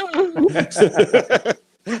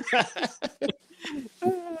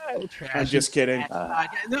 I'm just kidding.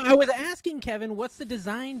 No, I was asking Kevin, what's the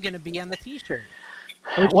design going to be on the T-shirt?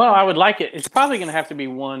 Well, I would like it. It's probably going to have to be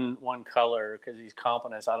one color because he's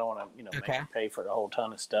confident. I don't want to, make him pay for a whole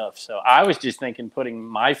ton of stuff. So I was just thinking putting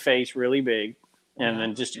my face really big, and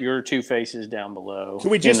then just your two faces down below. Can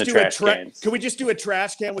we just do Can we just do a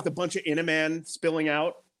trash can with a bunch of Inaman spilling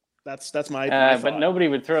out? That's my thought. But nobody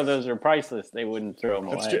would throw those. Are priceless. They wouldn't throw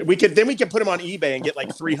them away. We could put them on eBay and get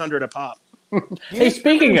like 300 a pop. Hey,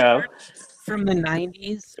 speaking of. From the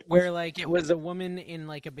 90s where like it was a woman in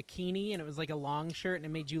like a bikini and it was like a long shirt and it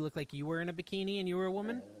made you look like you were in a bikini and you were a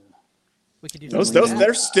woman. We could do those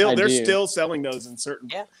they're still selling those in certain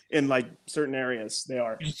certain areas. They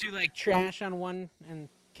are. Just do like trash on one and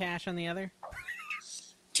cash on the other.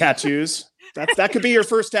 Tattoos. That could be your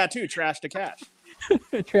first tattoo, trash to cash.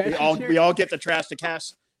 We all get the trash to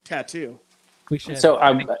cash tattoo. We should. So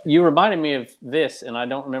you reminded me of this, and I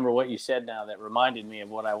don't remember what you said now that reminded me of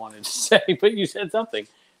what I wanted to say, but you said something.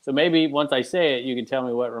 So maybe once I say it, you can tell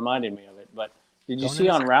me what reminded me of it. But did you see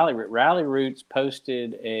on Rally Roots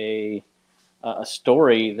posted a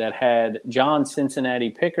story that had John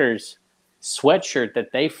Cincinnati Pickers sweatshirt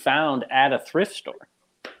that they found at a thrift store?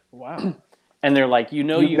 Wow. And they're like, you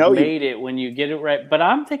made it when you get it right. But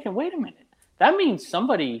I'm thinking, wait a minute. That means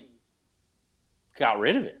somebody got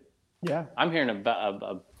rid of it. Yeah, I'm hearing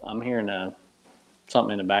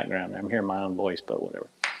something in the background. I'm hearing my own voice, but whatever.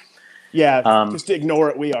 Yeah, just ignore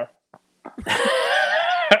it. We are.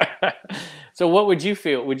 So, what would you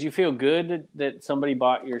feel? Would you feel good that somebody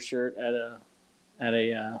bought your shirt at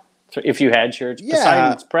a if you had shirts? Yeah.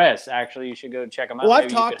 Poseidon's Press. Actually, you should go check them out. Well,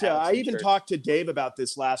 I even talked to Dave about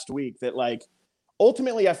this last week. That like.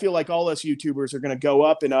 Ultimately, I feel like all us YouTubers are going to go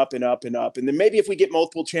up and up and up and up. And then maybe if we get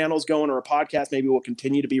multiple channels going or a podcast, maybe we'll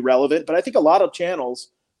continue to be relevant. But I think a lot of channels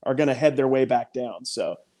are going to head their way back down.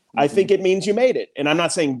 So I think it means you made it. And I'm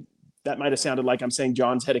not saying that might have sounded like I'm saying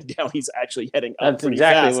John's heading down. He's actually heading up. That's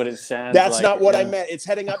exactly fast. What it sounds That's like. Not what I meant. It's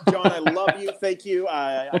heading up, John. I love you. Thank you.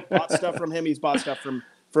 I bought stuff from him. He's bought stuff from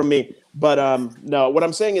me. But no, what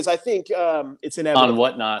I'm saying is I think it's inevitable. On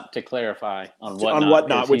Whatnot, to clarify. On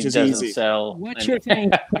Whatnot, which is easy. What you're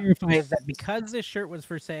saying to clarify is that because this shirt was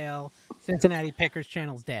for sale, Cincinnati Pickers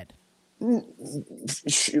channel's dead.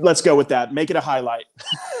 Let's go with that. Make it a highlight.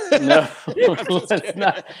 No, let's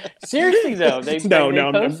not. Seriously, though. They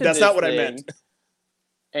that's not what I meant.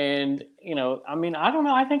 And, I don't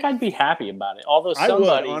know. I think I'd be happy about it. Although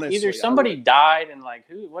somebody died and like,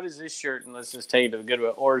 what is this shirt? And let's just take it to the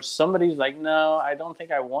Goodwill. Or somebody's like, no, I don't think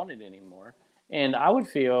I want it anymore. And I would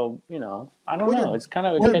feel, I don't know. It's kind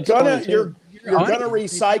of you're gonna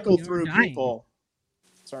recycle through people.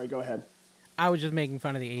 Sorry, go ahead. I was just making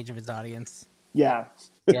fun of the age of his audience. Yeah.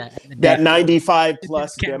 That 95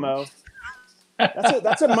 plus demo.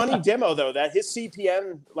 That's a money demo though. That his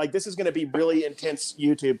CPM, like this is going to be really intense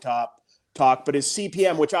YouTube talk, but his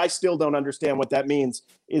CPM, which I still don't understand what that means,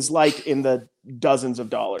 is like in the dozens of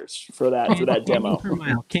dollars for that demo.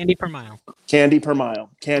 Candy per mile. Candy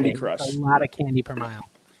Crush. A lot of candy per mile.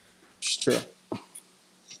 It's true.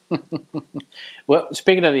 Well,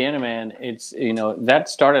 speaking of the Inaman, it's that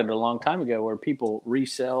started a long time ago where people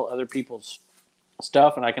resell other people's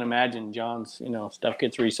stuff, and I can imagine John's stuff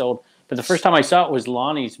gets resold. But the first time I saw it was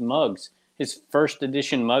Lonnie's mugs, his first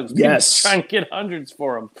edition mugs. Yes, trying to get hundreds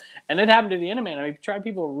for them, and it happened to the Inaman. I mean, try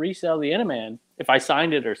people resell the Inaman if I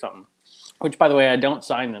signed it or something. Which, by the way, I don't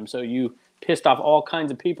sign them. So you pissed off all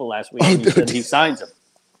kinds of people last week. And you said he signs them.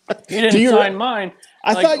 You didn't sign mine.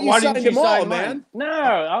 I thought you signed them all, man. No,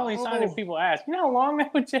 I only signed if people ask. You know how long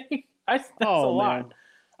that would take? That's a lot. Man.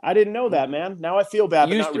 I didn't know that, man. Now I feel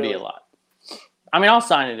bad. It used to be a lot. I mean, I'll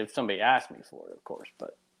sign it if somebody asks me for it, of course.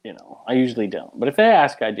 But you know, I usually don't. But if they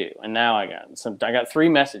ask, I do. And now I got 3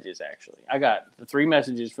 messages, actually. I got the 3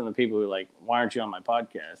 messages from the people who are like, why aren't you on my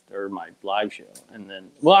podcast or my live show? And then,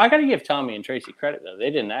 well, I got to give Tommy and Tracy credit, though. They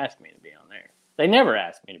didn't ask me to be on there. They never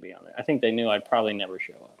asked me to be on there. I think they knew I'd probably never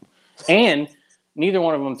show up. And neither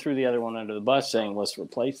one of them threw the other one under the bus saying, let's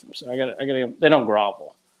replace them. So I got to, they don't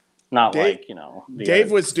grovel. Not Dave, like, you know.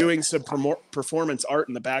 Dave was doing some performance art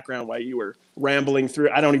in the background while you were rambling through.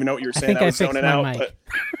 I don't even know what you were saying. I was zoning out.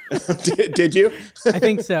 But did you? I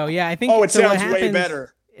think so. Yeah, I think. Oh, it sounds way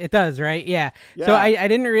better. It does, right? Yeah. So I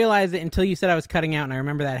didn't realize it until you said I was cutting out, and I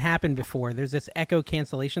remember that happened before. There's this echo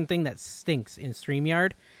cancellation thing that stinks in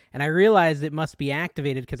StreamYard, and I realized it must be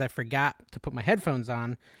activated because I forgot to put my headphones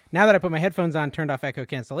on. Now that I put my headphones on, turned off echo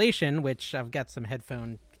cancellation, which I've got some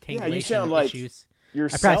headphone tangulation issues.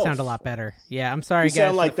 Yourself. I probably sound a lot better. Yeah, I'm sorry, guys.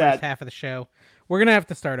 Sound like for the first half of the show. We're gonna have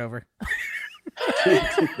to start over. Do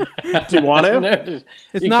you want to? No,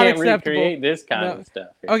 it's you not can't acceptable. Recreate this kind of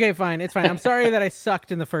stuff. Okay, fine. It's fine. I'm sorry that I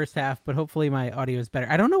sucked in the first half, but hopefully my audio is better.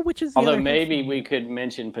 I don't know which is the Although other maybe we could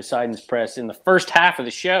mention Poseidon's Press in the first half of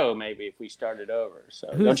the show, maybe if we started over. So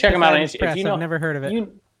go check them out on Instagram. I've never heard of it.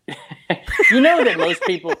 You know that most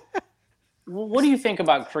people. What do you think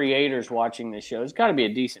about creators watching this show? It's got to be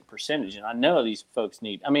a decent percentage, and I know these folks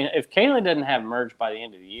need. I mean, if Kayla doesn't have merch by the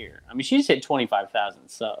end of the year, I mean, she's hit 25,000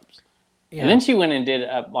 subs, and then she went and did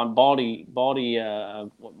on Baldy Pal.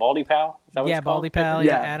 Is that what it's called? Baldy Pal.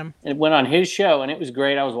 Yeah, Adam. It went on his show, and it was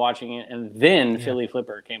great. I was watching it, and then Philly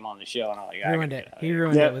Flipper came on the show, and I'm like, ruined it. He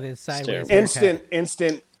ruined it with his sideways.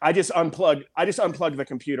 Instant. I just unplugged the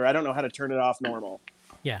computer. I don't know how to turn it off normal.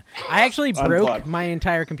 Yeah, I actually broke my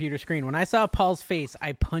entire computer screen. When I saw Paul's face,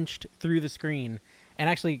 I punched through the screen, and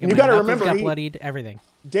actually, you got to remember, got bloodied. Everything.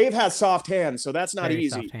 Dave has soft hands, so that's not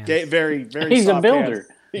easy. Very. He's soft a builder. Hands.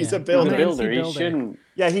 He's a builder. He shouldn't.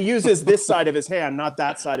 Yeah, he uses this side of his hand, not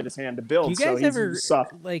that side of his hand, to build. Do you guys ever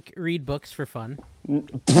soft. Read books for fun?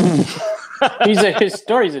 He's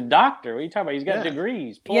a doctor. What are you talking about? He's got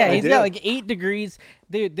degrees. Yeah, he's got like 8 degrees.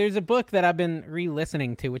 Dude, there's a book that I've been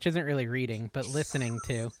re-listening to, which isn't really reading, but listening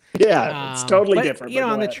to. Yeah, it's totally different. You know,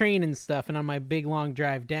 on the train and stuff, and on my big long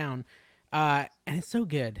drive down. And it's so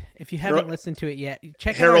good. If you haven't listened to it yet,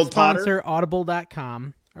 check out our sponsor,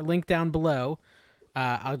 Audible.com, or link down below.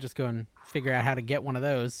 I'll just go and figure out how to get one of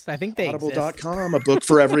those. I think they Audible.com, a book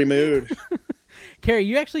for every mood. Carrie,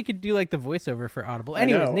 you actually could do like the voiceover for Audible.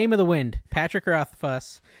 Anyways, Name of the Wind, Patrick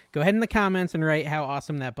Rothfuss. Go ahead in the comments and write how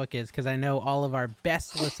awesome that book is, because I know all of our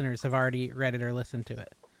best listeners have already read it or listened to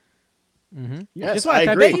it. Mm-hmm. Yes, I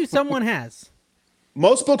agree. bet you someone has.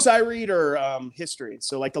 Most books I read are history.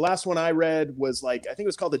 So like the last one I read was I think it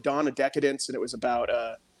was called The Dawn of Decadence, and it was about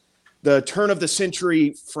the turn of the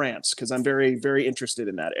century France, because I'm very, very interested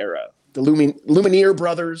in that era. The Lumiere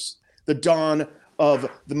brothers, the dawn of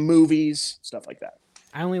the movies, stuff like that.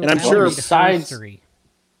 I'm sure besides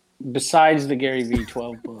the Gary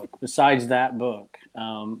V12 book, besides that book,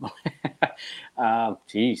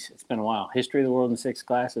 geez, it's been a while. History of the World in 6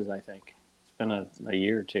 classes, I think. It's been a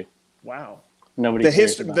year or two. Wow. Nobody.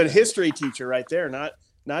 The history teacher right there,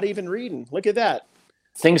 not even reading. Look at that.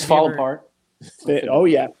 Things fall apart. Oh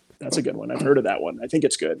yeah, that's a good one. I've heard of that one. I think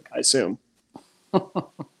it's good. I assume.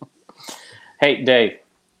 Hey, Dave.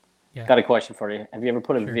 Yeah. Got a question for you. Have you ever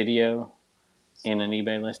put a video in an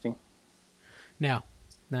eBay listing? No,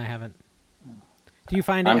 I haven't. Do you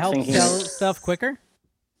find it helps sell stuff quicker?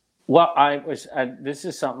 Well, this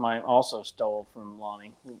is something I also stole from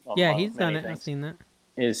Lonnie. Yeah, he's done it. I've seen that.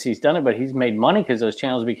 He's done it, but he's made money because those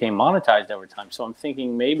channels became monetized over time. So I'm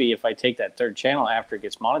thinking maybe if I take that third channel after it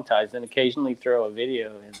gets monetized, then occasionally throw a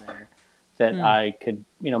video in there that I could,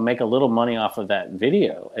 make a little money off of that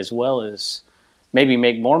video, as well as maybe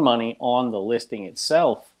make more money on the listing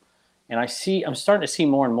itself. And I'm starting to see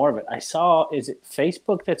more and more of it. Is it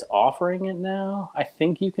Facebook that's offering it now? I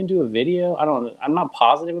think you can do a video. I'm not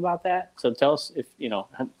positive about that. So tell us if,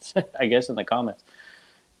 I guess in the comments.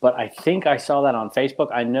 But I think I saw that on Facebook.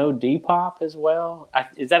 I know Depop as well.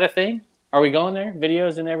 Is that a thing? Are we going there?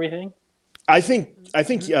 Videos and everything? I think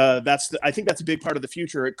that's a big part of the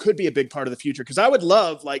future. It could be a big part of the future, because I would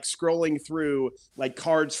love scrolling through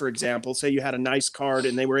cards, for example. Say you had a nice card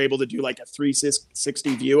and they were able to do a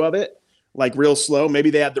 360 view of it, real slow. Maybe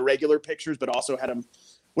they had the regular pictures, but also had them.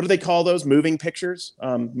 What do they call those? Moving pictures,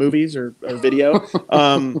 movies or video.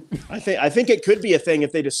 I think it could be a thing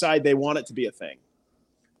if they decide they want it to be a thing.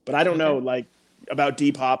 But I don't know. about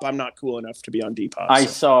Depop. I'm not cool enough to be on Depop. I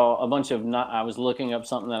saw a bunch of. I was looking up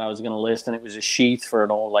something that I was going to list, and it was a sheath for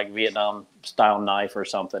an old like Vietnam style knife or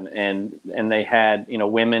something, and they had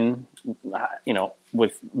women,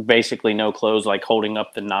 with basically no clothes, like holding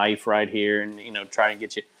up the knife right here, and trying to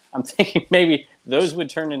get you. I'm thinking maybe those would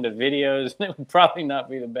turn into videos, and it would probably not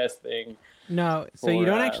be the best thing. No, so you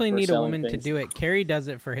don't actually need a woman to do it. Kerry does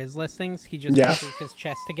it for his listings. He just pushes his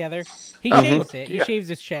chest together. He shaves it. He shaves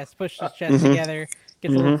his chest, pushes his chest together,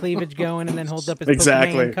 gets a little cleavage going, and then holds up his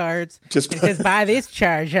Pokemon cards. Just and says, "Buy this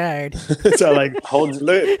Charizard." So like,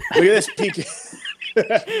 look at this peak. I'm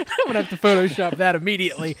gonna have to Photoshop that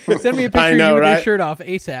immediately. Send me a picture of you with your shirt off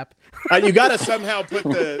ASAP. You gotta somehow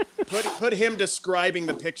put him describing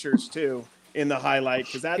the pictures too in the highlight,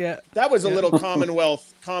 because that was a little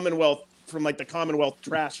Commonwealth from like the Commonwealth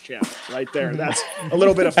trash channel right there. That's a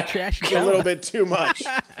little bit of a little bit too much.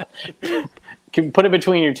 Can you put it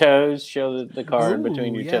between your toes? Show the card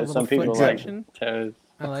between your toes. Some people like toes.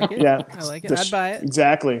 I like it. Yeah, I like it. I'd buy it.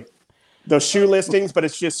 Exactly. Those shoe listings, but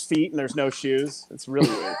it's just feet and there's no shoes. It's really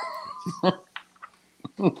weird.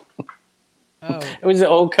 It was the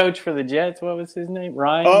old coach for the Jets. What was his name?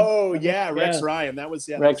 Ryan? Oh, yeah, Rex Ryan. That was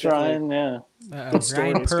Rex Ryan, Ryan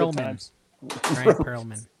Perlman. Ryan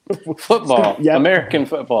Perlman. Football. American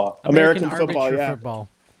football. American football, football.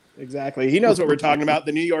 Exactly. He knows what we're talking about.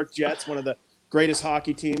 The New York Jets, one of the greatest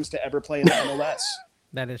hockey teams to ever play in the MLS.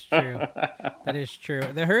 That is true. That is true.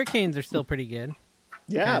 The Hurricanes are still pretty good.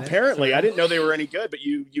 Yeah, apparently. I didn't know they were any good, but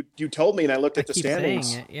you told me, and I looked at the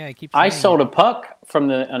standings. Yeah, I keep. I sold a puck from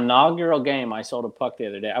the inaugural game. I sold a puck the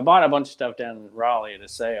other day. I bought a bunch of stuff down in Raleigh at a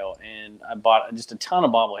sale, and I bought just a ton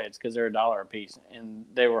of bobbleheads because they're $1 a piece, and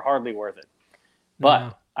they were hardly worth it.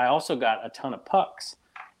 But I also got a ton of pucks,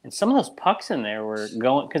 and some of those pucks in there were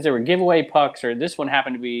going because they were giveaway pucks, or this one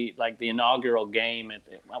happened to be like the inaugural game at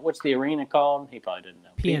what's the arena called? He probably didn't know.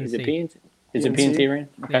 PNC. Is it PNC? Is it PNC Arena?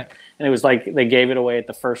 Okay. Yeah. And it was like they gave it away at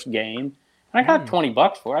the first game. And I got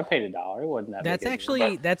 $20 for it. I paid $1. It wasn't that That's big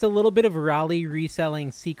actually that's a little bit of Raleigh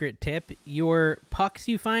reselling secret tip. Your pucks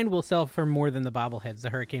you find will sell for more than the bobbleheads, the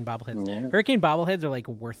Hurricane bobbleheads. Yeah. Hurricane bobbleheads are like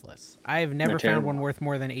worthless. I've never found one worth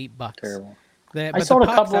more than $8. Terrible. But I sold a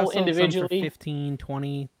couple individually. For 15,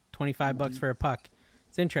 20, $25 for a puck.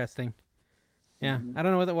 It's interesting. Yeah, I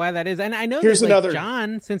don't know why that is. And I know there's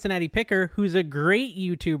John, Cincinnati Picker, who's a great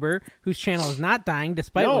YouTuber whose channel is not dying,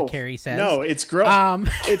 despite what Kerry says. No, it's gross.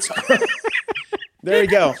 There you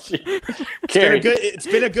go. It's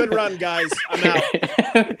been a good run, guys. I'm out.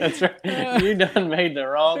 That's right. You done made the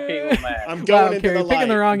wrong people mad. I'm going into the light. Picking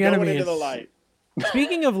the wrong enemy. Going into the light.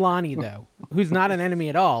 Speaking of Lonnie, though, who's not an enemy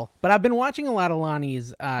at all, but I've been watching a lot of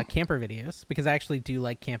Lonnie's camper videos because I actually do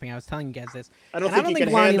like camping. I was telling you guys this. I don't think you can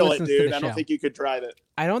handle it, dude. I don't think you could drive it.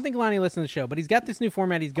 I don't think Lonnie listens to the show, but he's got this new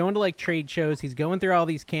format. He's going to like trade shows. He's going through all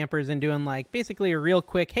these campers and doing like basically a real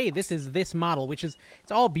quick, hey, this is this model, which is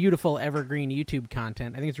it's all beautiful evergreen YouTube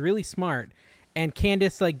content. I think it's really smart. And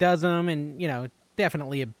Candace like does them, and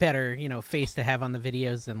definitely a better face to have on the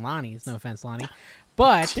videos than Lonnie's. No offense, Lonnie,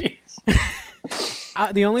 but.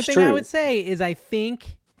 The only thing I would say is I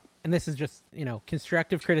think, and this is just,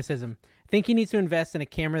 constructive criticism, I think he needs to invest in a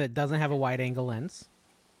camera that doesn't have a wide-angle lens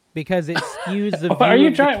because it skews the view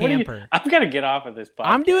of the camper. I've got to get off of this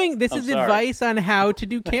podcast. This is advice on how to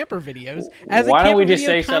do camper videos. Why don't we just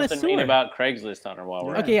say something mean about Craigslist Hunter while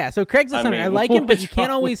we're Okay, so Craigslist Hunter, I like him, but you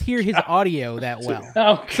can't always hear his audio that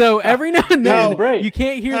well. So every now and then, you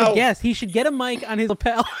can't hear the guest. He should get a mic on his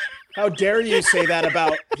lapel. How dare you say that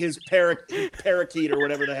about his parakeet or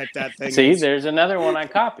whatever the heck that thing is? See, there's another one I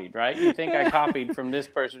copied, right? You think I copied from this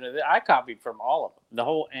person? I copied from all of them. The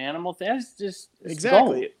whole animal thing is just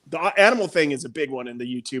exactly. Gold. The animal thing is a big one in the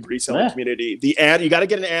YouTube reselling community. You got to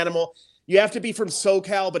get an animal. You have to be from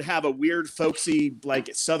SoCal, but have a weird, folksy, like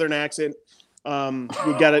Southern accent. You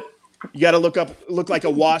got to look like a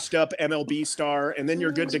washed up MLB star, and then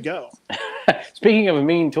you're good to go. Speaking of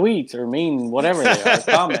mean tweets or mean whatever they are,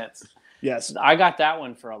 comments. Yes. I got that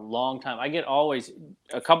one for a long time. I get always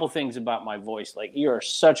a couple things about my voice. Like, you are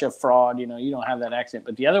such a fraud. You don't have that accent.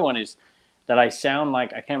 But the other one is that I sound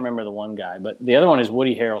like, I can't remember the one guy, but the other one is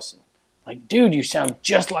Woody Harrelson. Like, dude, you sound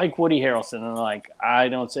just like Woody Harrelson. And I'm like, I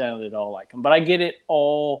don't sound at all like him. But I get it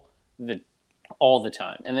all the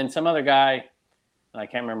time. And then some other guy, I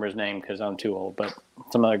can't remember his name because I'm too old, but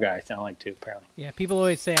some other guy I sound like too, apparently. Yeah, people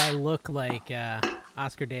always say I look like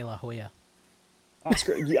Oscar De La Hoya.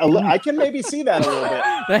 Oscar, I can maybe see that a little bit.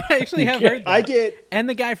 I actually have heard that. And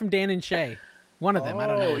the guy from Dan and Shay. One of them, I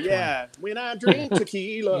don't know. Oh, yeah. When I drink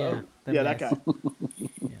tequila. Yeah, that guy.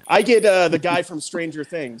 I get the guy from Stranger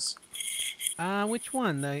Things. Which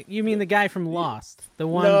one? You mean the guy from Lost? The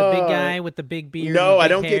the big guy with the big beard? No, I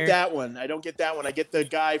don't hair? get that one. I get the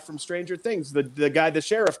guy from Stranger Things, the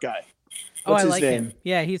sheriff guy. What's his name? Him.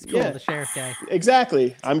 Yeah, he's cool, the sheriff guy.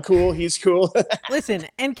 Exactly. I'm cool. He's cool. Listen,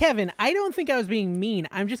 and Kevin, I don't think I was being mean.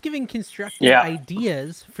 I'm just giving constructive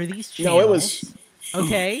ideas for these channels. No, it was...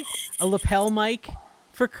 Okay, a lapel mic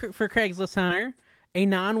for Craigslist Hunter, a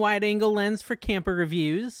non-wide angle lens for camper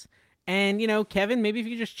reviews, and Kevin, maybe if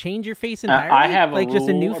you could just change your face entirely. I have a rule just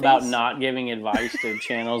a new about face. not giving advice to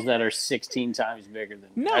channels that are 16 times bigger than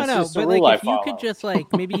me. No, but like if you could just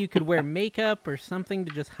maybe you could wear makeup or something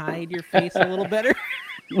to just hide your face a little better.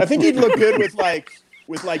 I think he'd look good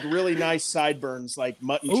with really nice sideburns, like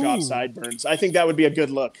mutton chop sideburns. I think that would be a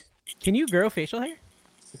good look. Can you grow facial hair?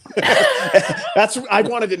 I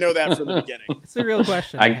wanted to know that from the beginning. It's a real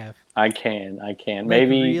question I have. I can.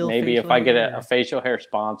 Maybe if I get a facial hair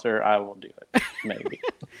sponsor, I will do it. Maybe.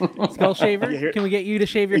 Skull shaver? Can we get you to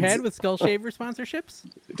shave your head with Skull Shaver sponsorships?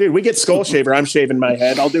 Dude, we get Skull Shaver. I'm shaving my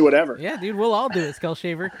head. I'll do whatever. Yeah, dude, we'll all do it. Skull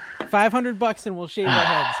Shaver, $500 and we'll shave our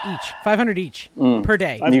heads each. $500 each per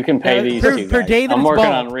day. You can pay these per day. That I'm working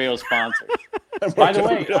bald. on real sponsors. By the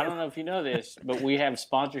way, I don't know if you know this, but we have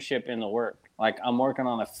sponsorship in the work. Like I'm working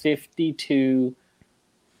on a 52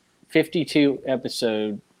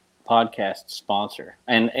 episode podcast sponsor,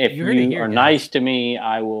 and if you are nice to me,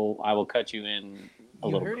 I will cut you in a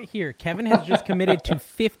little. You heard it here. Kevin has just committed to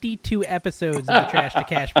 52 episodes of the Trash to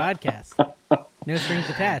Cash podcast. No strings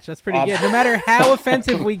attached. That's pretty good. No matter how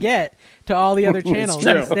offensive we get to all the other channels,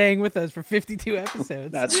 he's staying with us for 52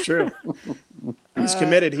 episodes. That's true. He's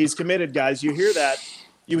committed. He's committed, guys. You hear that?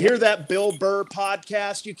 You hear that Bill Burr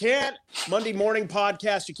podcast? You can't. Monday morning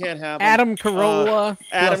podcast, you can't have him. Adam Carolla.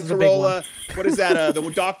 Adam Carolla. What is that? The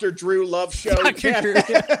Dr. Drew Love Show. Dr. Drew.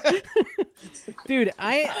 Dude,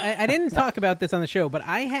 I didn't talk about this on the show, but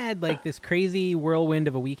I had like this crazy whirlwind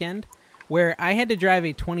of a weekend where I had to drive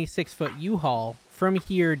a 26-foot U-Haul from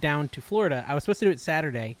here down to Florida. I was supposed to do it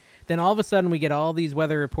Saturday. Then all of a sudden we get all these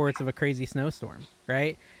weather reports of a crazy snowstorm,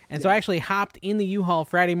 right? And so I actually hopped in the U-Haul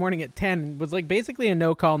Friday morning at 10. It was like basically a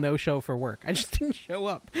no-call, no-show for work. I just didn't show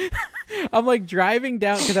up. I'm like driving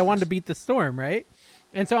down because I wanted to beat the storm, right?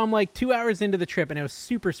 And so I'm like 2 hours into the trip, and I was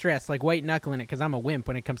super stressed, like white knuckling it because I'm a wimp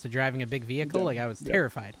when it comes to driving a big vehicle. Yeah. Like I was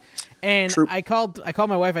terrified. And I called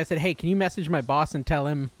my wife. I said, "Hey, can you message my boss and tell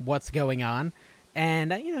him what's going on?"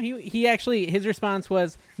 And he actually, his response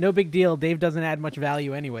was, "No big deal. Dave doesn't add much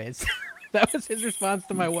value anyways." That was his response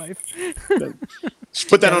to my wife. Just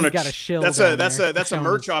put that on that's a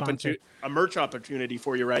merch opportunity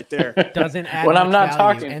for you right there. Doesn't add when much I'm not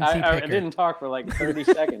value, talking, I didn't talk for like 30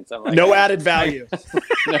 seconds. I'm like, no added value.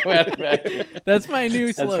 No added value. That's my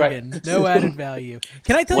new slogan. Right. No added value.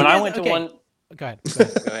 Can I tell you? When I went to one. Go ahead.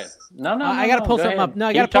 Go ahead. No. I gotta pull something up. No,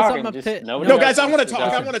 I gotta pull something up. No, guys, I want to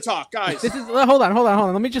talk. I want to talk, guys. This is hold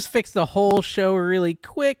on. Let me just fix the whole show really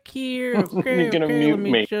quick here. Okay, You're gonna mute let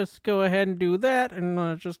me just go ahead and do that,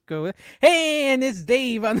 and just go. Hey, and it's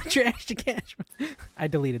Dave on the Trash to Cash. I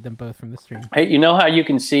deleted them both from the stream. Hey, you know how you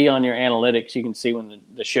can see on your analytics? You can see when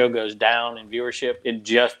the show goes down in viewership.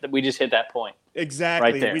 We just hit that point.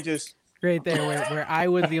 Exactly. Right there. We just right there where I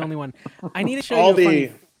was the only one. I need to show you a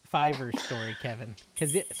funny Fiverr story, Kevin.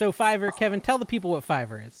 So Fiverr, Kevin, tell the people what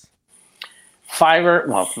Fiverr is. Fiverr,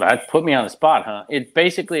 well, that put me on the spot, huh? It's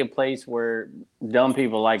basically a place where dumb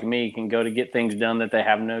people like me can go to get things done that they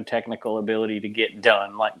have no technical ability to get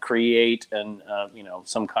done, like create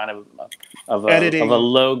some kind of a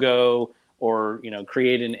logo, or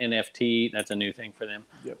create an NFT. That's a new thing for them.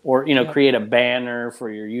 Yep. Or create a banner for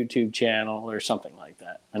your YouTube channel or something like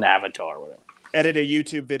that, an avatar, or whatever. Edit a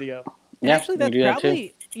YouTube video. Yeah, actually, that's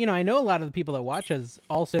probably, I know a lot of the people that watch us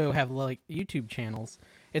also have like YouTube channels.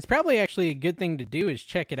 It's probably actually a good thing to do is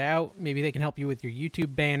check it out. Maybe they can help you with your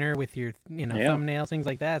YouTube banner, with your, thumbnails, things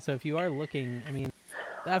like that. So if you are looking,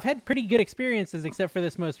 I've had pretty good experiences except for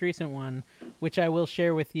this most recent one, which I will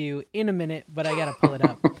share with you in a minute, but I got to pull it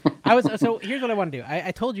up. So here's what I want to do.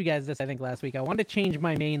 I told you guys this, I think last week. I wanted to change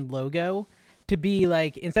my main logo to be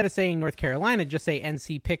like, instead of saying North Carolina, just say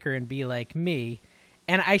NC Picker and be like me.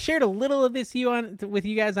 And I shared a little of this with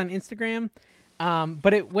you guys on Instagram,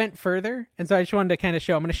 but it went further. And so I just wanted to kind of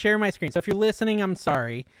show. I'm going to share my screen. So if you're listening, I'm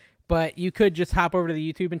sorry, but you could just hop over to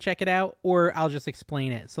the YouTube and check it out, or I'll just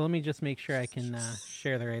explain it. So let me just make sure I can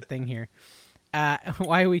share the right thing here.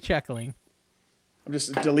 Why are we chuckling?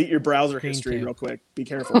 Just delete your browser history real quick. Be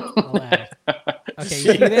careful. Okay, you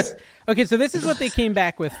see this? Okay, so this is what they came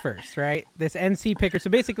back with first, right? This NC Picker. So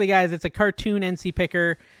basically, guys, it's a cartoon NC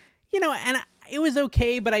Picker. And it was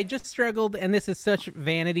okay, but I just struggled, and this is such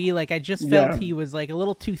vanity. Like, I just felt he was, like, a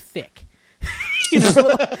little too thick.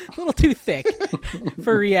 a little too thick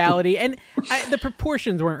for reality. And the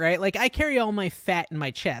proportions weren't right. Like, I carry all my fat in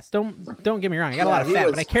my chest. Don't get me wrong. I got a lot of fat,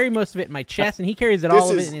 but I carry most of it in my chest, and he carries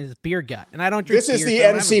all of it in his beer gut. And I don't drink beer. This is the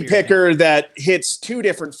NC picker that hits 2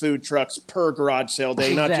 different food trucks per garage sale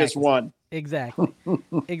day, not just one. Exactly.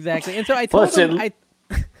 And so I told him...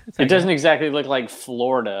 It doesn't exactly look like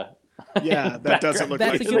Florida. Yeah, that doesn't look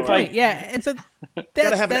that's like a good Florida. point. Yeah, and so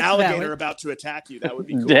gotta have an alligator valid. about to attack you. That would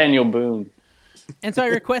be cool. Daniel Boone. And so I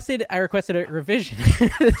requested a revision.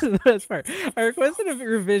 This is the best part. I requested a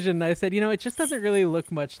revision. And I said, it just doesn't really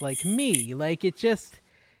look much like me. Like, it just...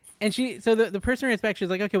 And so the person writes back, she's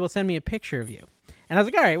like, okay, well, send me a picture of you. And I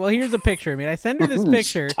was like, all right, well, here's a picture. I mean, I send her this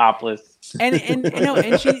picture. Topless. And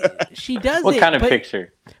she does what it. What kind of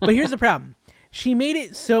picture? But here's the problem. She made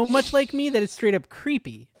it so much like me that it's straight up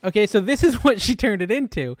creepy. Okay, so this is what she turned it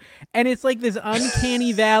into. And it's like this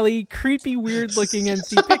uncanny valley, creepy, weird-looking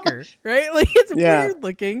NC picker, right? Like, it's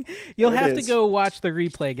weird-looking. You'll have to go watch the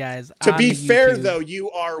replay, guys. To be fair, though, you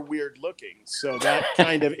are weird-looking, so that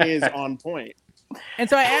kind of is on point. And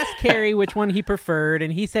so I asked Carrie which one he preferred,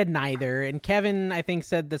 and he said neither. And Kevin, I think,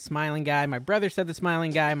 said the smiling guy. My brother said the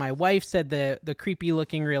smiling guy. My wife said the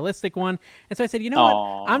creepy-looking, realistic one. And so I said, you know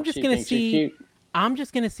what? I'm just gonna see. I'm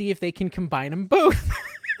just gonna see if they can combine them both.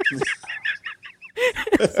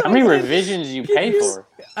 How many revisions you pay for?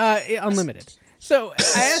 Unlimited. So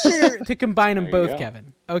I asked her to combine them both,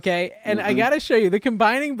 Kevin. Okay, and I gotta show you, the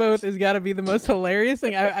combining both has got to be the most hilarious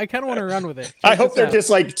thing. I kind of want to run with it. I hope they're just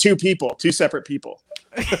like 2 separate people.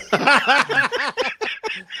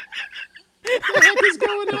 What the heck is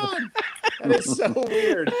going on? That is so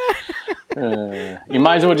weird. You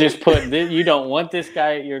might as well just put you don't want this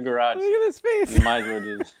guy at your garage. Look at his face. You might as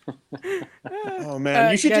well just. Oh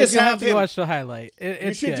man, you should just have him watch the highlight.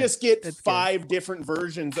 You should just get 5 different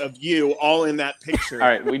versions of you all in that picture. All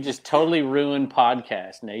right, we just totally ruined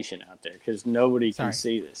Podcast Nation out there because nobody can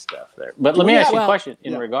see this stuff there. But let me ask you a question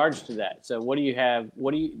in regards to that. So, what do you have?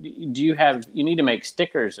 Do you have? You need to make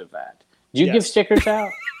stickers of that. Do you give stickers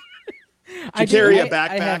out? I carry a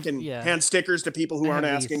backpack and hand stickers to people who aren't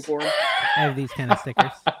asking for them. I have these kind of stickers.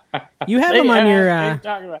 You have them on your. You have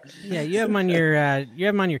them on your. You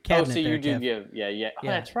have them on your cabinet. Oh, so you do give. Yeah. Oh,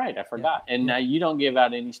 that's right. I forgot. And you don't give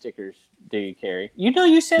out any stickers, do you, Carrie?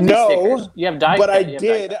 You sent me stickers. You have die. But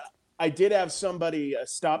I did have somebody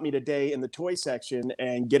stop me today in the toy section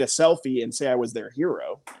and get a selfie and say I was their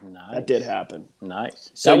hero. Nice. That did happen.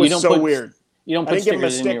 Nice. So that was so weird. You don't. I didn't give him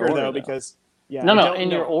a sticker though because. Yeah,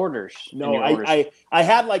 your orders. I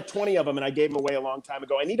had like 20 of them and I gave them away a long time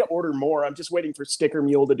ago. I need to order more. I'm just waiting for Sticker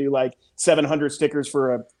Mule to do like 700 stickers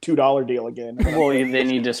for a $2 deal again. Well, they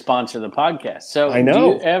need to sponsor the podcast. So I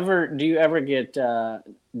know. Do you ever get? Do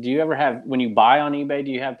you ever have when you buy on eBay?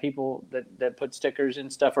 Do you have people that put stickers and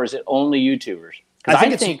stuff, or is it only YouTubers?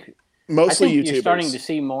 I think mostly YouTubers. You're starting to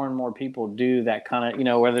see more and more people do that kind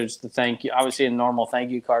of, whether it's the thank you, obviously a normal thank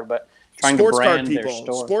you card, but trying to brand their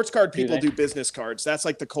store. Sports card people do business cards. That's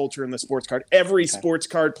like the culture in the sports card. Every sports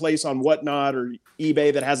card place on Whatnot or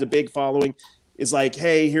eBay that has a big following is like,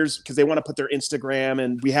 hey, here's because they want to put their Instagram,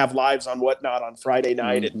 and we have lives on Whatnot on Friday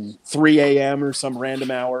night at 3 a.m. or some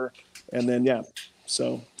random hour. And then,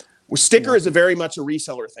 so sticker is very much a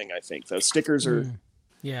reseller thing, I think. Those stickers are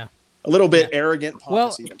a little bit arrogant.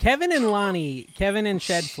 Well, Kevin and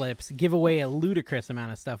Shed Flips give away a ludicrous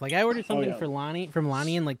amount of stuff. Like I ordered something from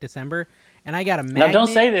Lonnie in like December, and I got a magnet. Now don't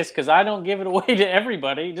say this because I don't give it away to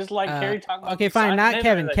everybody. Just like Carrie talking about. Okay, fine, not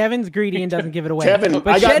Kevin. Kevin's greedy and doesn't give it away. Kevin, but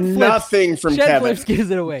I got nothing from Kevin. Shed Flips gives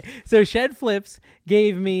it away. So Shed Flips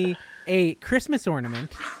gave me a Christmas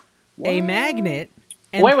ornament, a magnet,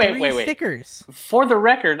 and three stickers. For the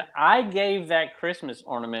record, I gave that Christmas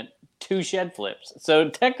ornament 2 Shed Flips. So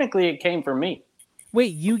technically it came from me.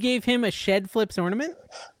 Wait, you gave him a Shed Flips ornament?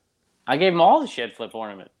 I gave him all the Shed Flip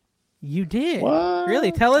ornament. You did? What?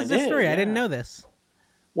 Really? Tell us the story. Yeah. I didn't know this.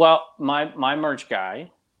 Well, my merch guy,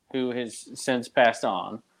 who has since passed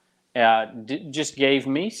on, just gave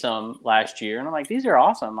me some last year, and I'm like, these are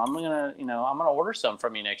awesome. I'm gonna order some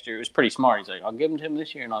from you next year. It was pretty smart. He's like, I'll give them to him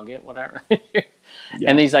this year, and I'll get whatever.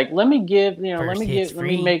 And he's like, let me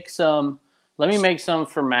make some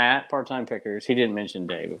for Matt, part-time pickers. He didn't mention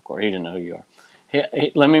Dave, of course. He didn't know who you are.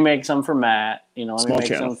 Let me make some for Matt. Let me make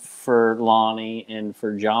some for Lonnie and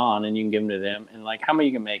for John, and you can give them to them. And like, how many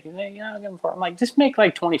you can make? And they, I'll give them for. I'm like, just make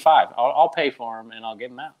like 25. I'll pay for them, and I'll give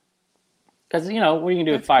them out. Because what are you gonna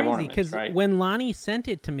do with 5 ornaments? Because when Lonnie sent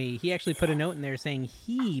it to me, he actually put a note in there saying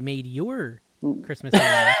he made your Christmas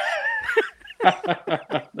ornament.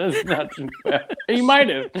 That's not too bad. He might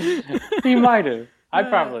have. I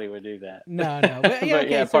probably would do that. No. But, yeah,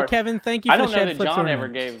 okay, so Kevin, thank you for I don't know that Flips John ornament. ever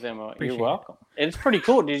gave them you're welcome. It's pretty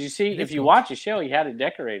cool. Did you see, if you watch the show, he had it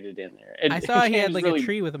decorated in there. I saw he had like really a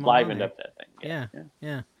tree with them all livened up that thing.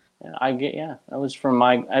 Yeah. That was from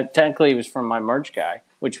technically it was from my merch guy,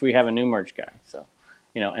 which we have a new merch guy. So,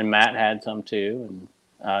 and Matt had some too.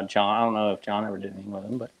 And John, I don't know if John ever did anything with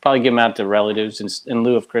them, but probably give them out to relatives in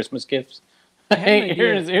lieu of Christmas gifts. Hey,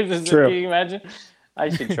 here's this. Can you imagine? I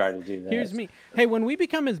should try to do that. Here's me. Hey, when we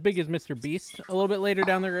become as big as Mr. Beast a little bit later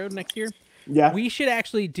down the road next year, we should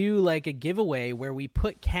actually do like a giveaway where we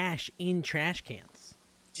put cash in trash cans.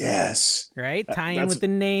 Yes. Right? Tie in with the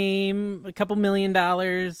name, a couple $1 million,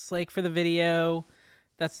 like for the video.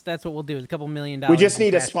 That's what we'll do. Is a couple $1 million. We just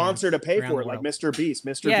need a sponsor to pay for it, like Mr. Beast.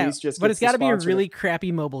 Mr. Beast just. But it's got to be a really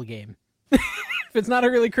crappy mobile game. If it's not a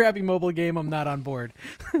really crappy mobile game, I'm not on board.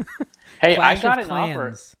 Hey, I got an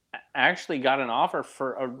offer. Actually got an offer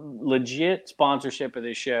for a legit sponsorship of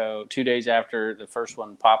this show 2 days after the first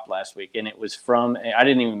one popped last week, and it was from, I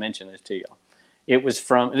didn't even mention this to y'all. It was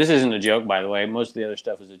from, this isn't a joke, by the way. Most of the other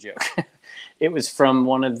stuff is a joke. It was from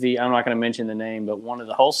one of the, I'm not going to mention the name, but one of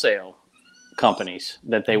the wholesale companies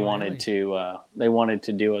that they wanted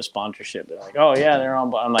to do a sponsorship. They're like, oh yeah, they're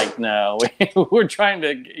on. I'm like, no, we're trying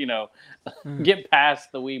to, get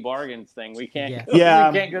past the We Bargains thing. We can't.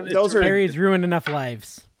 Yeah, we can't go this those Harry's ruined enough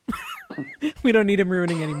lives. We don't need him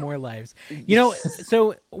ruining any more lives.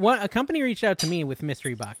 So a company reached out to me with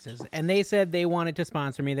mystery boxes, and they said they wanted to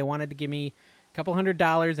sponsor me. They wanted to give me a couple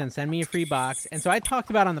 $100 and send me a free box. And so I talked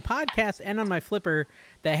about on the podcast and on my Flipper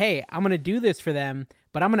that, hey, I'm going to do this for them,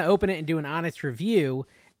 but I'm going to open it and do an honest review.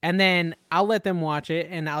 And then I'll let them watch it,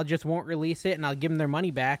 and I'll just won't release it, and I'll give them their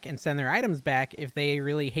money back and send their items back if they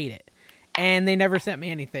really hate it. And they never sent me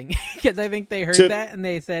anything because I think they heard that and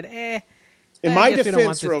they said, in my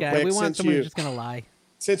defense, real quick, we want someone who's just going to lie.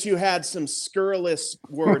 Since you had some scurrilous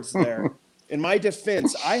words there, in my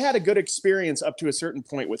defense, I had a good experience up to a certain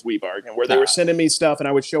point with We Bargain, where they were sending me stuff and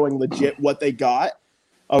I was showing legit what they got,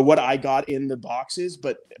 what I got in the boxes.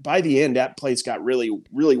 But by the end, that place got really,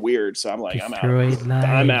 really weird. So I'm like, I'm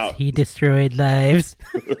out. He destroyed lives.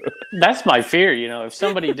 That's my fear. If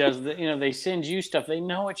somebody does, they send you stuff, they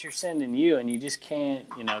know what you're sending you, and you just can't,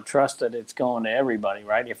 trust that it's going to everybody,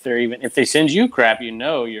 right? If they send you crap,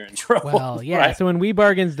 you're in trouble. Well, yeah. Right? So in We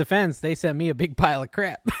Bargain's defense, they sent me a big pile of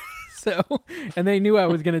crap. And they knew I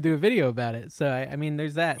was going to do a video about it. So, I mean,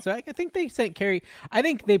 there's that. So I think they sent Carrie. I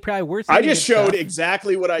think they probably were. I just showed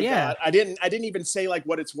exactly what I got. I didn't even say like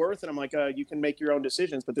what it's worth. And I'm like, you can make your own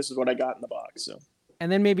decisions, but this is what I got in the box. So.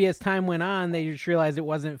 And then maybe as time went on, they just realized it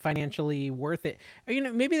wasn't financially worth it.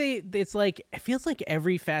 Maybe it's like, it feels like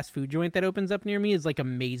every fast food joint that opens up near me is like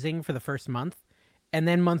amazing for the first month. And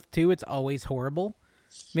then month 2, it's always horrible.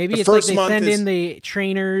 Maybe it's like they send in the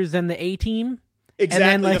trainers and the A-team.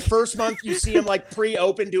 Exactly. The first month you see them like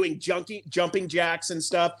pre-open doing jumping jacks and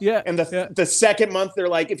stuff. Yeah. And the second month they're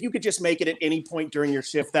like, if you could just make it at any point during your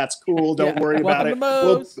shift, that's cool. Don't worry about it.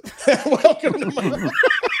 Welcome to Moe's.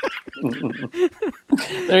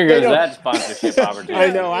 There goes that sponsorship opportunity.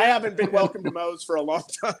 I know. I haven't been welcome to Moe's for a long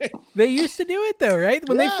time. They used to do it though, right?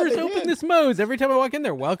 When they first opened this Moe's, every time I walk in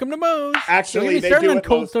there, welcome to Moe's. Actually, they started on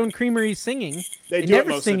Cold Stone Creamery singing. They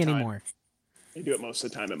never sing anymore. They do it most of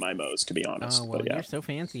the time at my Moe's, to be honest. Oh, well, you're so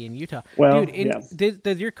fancy in Utah. Well, dude,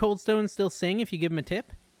 does your Cold Stone still sing if you give them a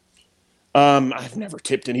tip? I've never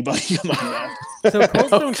tipped anybody on my mouth. So Cold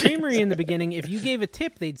Stone Creamery in the beginning, if you gave a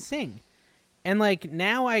tip, they'd sing. And like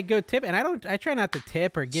now I go tip, and I try not to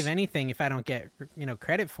tip or give anything if I don't get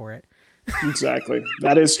credit for it. Exactly.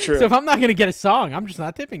 That is true. So if I'm not going to get a song, I'm just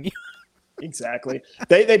not tipping you. Exactly.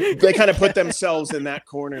 They kind of put themselves in that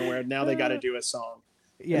corner where now they got to do a song.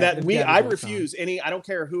 Yeah, I refuse I don't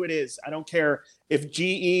care who it is. I don't care if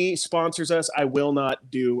GE sponsors us. I will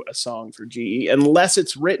not do a song for GE unless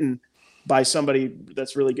it's written by somebody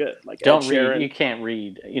that's really good. Like don't read. You can't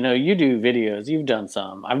read. You do videos. You've done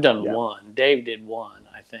some. I've done one. Dave did one.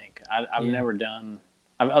 I think I've never done.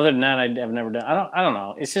 Other than that, I've never done. I don't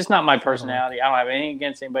know. It's just not my personality. I don't have anything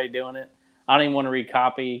against anybody doing it. I don't even want to read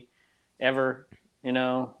copy ever.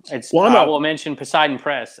 It's. I will mention Poseidon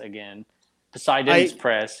Press again. Poseidon's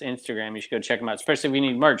Press, Instagram. You should go check them out, especially if you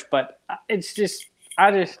need merch. But it's just,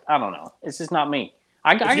 I don't know. It's just not me.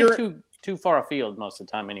 I get too far afield most of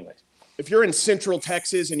the time, anyways. If you're in Central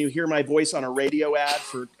Texas and you hear my voice on a radio ad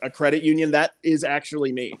for a credit union, that is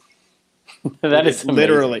actually me. That is amazing.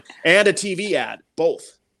 Literally, and a TV ad,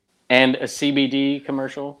 both. And a CBD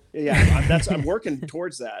commercial. Yeah, I'm working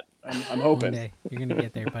towards that. I'm hoping. One day you're gonna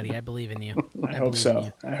get there, buddy. I believe in you. I hope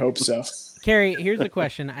so. Carrie, here's a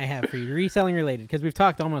question I have for you, reselling related, because we've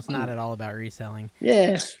talked almost not at all about reselling.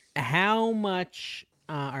 Yeah. how much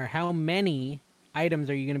or how many items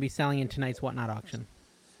are you going to be selling in tonight's Whatnot auction?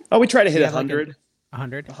 Oh, we try to hit 100.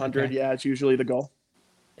 100? 100, okay. Yeah, it's usually the goal.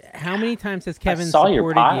 How many times has Kevin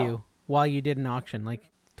supported you while you did an auction? Like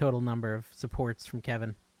total number of supports from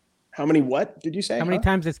Kevin. How many what did you say? How many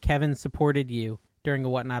times has Kevin supported you during a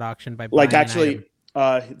Whatnot auction by buying like actually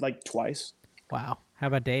like twice? Wow. How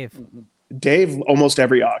about Dave? Dave, almost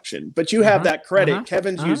every auction. But you have that credit.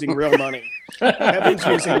 Kevin's using real money. Kevin's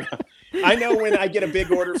using. I know when I get a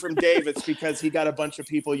big order from Dave, it's because he got a bunch of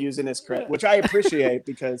people using his credit, which I appreciate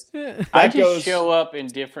because I just show up in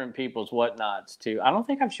different people's whatnots too. I don't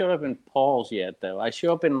think I've showed up in Paul's yet though. I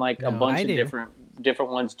show up in like a bunch of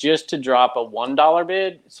different ones just to drop a $1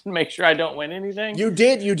 bid to make sure I don't win anything. You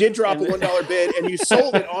did drop a $1 bid and you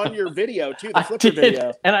sold it on your video too, the Flipper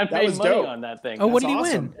video. And I made money on that thing. Oh, what did you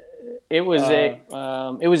win? It was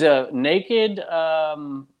a naked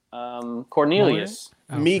Cornelius.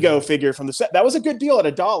 Mego figure from the set. That was a good deal at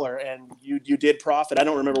 $1, and you did profit. I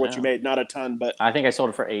don't remember what you made, not a ton, but I think I sold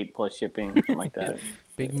it for $8 plus shipping, something like that.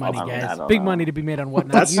 Big money, guys. Big money to be made on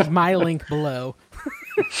Whatnot. Use my link below,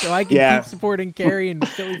 so I can keep supporting Carrie and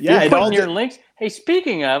Philly. Yeah, putting your links. Hey,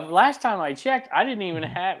 speaking of, last time I checked, I didn't even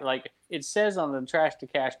have it says on the Trash to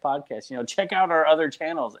Cash podcast, check out our other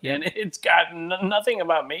channels, and it's got nothing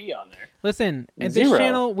about me on there. Listen, at this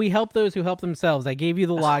channel, we help those who help themselves. I gave you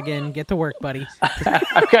the login. Get to work, buddy.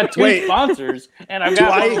 I've got two sponsors, and I've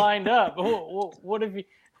got one lined up.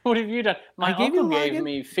 What have you done? My uncle gave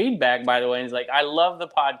me feedback, by the way, and he's like, I love the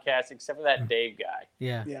podcast, except for that Dave guy.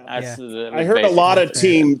 Yeah. I heard a lot of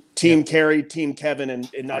team Carrie, team Kevin, and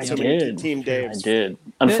not so many team Dave. I did.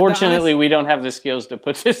 Unfortunately, we don't have the skills to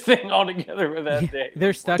put this thing all together without Dave.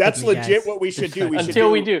 They're stuck. That's legit what we should do.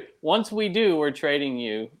 We do. Once we do, we're trading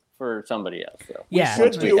you for somebody else. So. We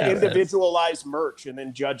should do individualized merch and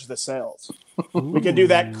then judge the sales. We could do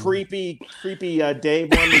that creepy Dave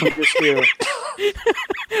one. We could just do.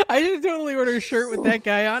 I just totally order a shirt with that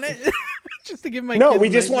guy on it. Just to give my we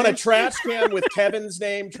just want a trash can with Kevin's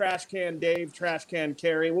name, trash can Dave, trash can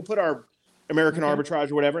Carrie. We'll put our American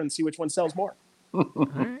Arbitrage or whatever and see which one sells more. All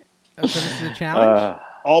right. So this is the challenge.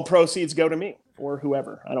 All proceeds go to me or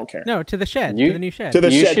whoever. I don't care. No, to the shed. To the new shed. To the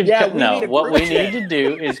shed. What we need to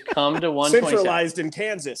do is come to 127. Centralized in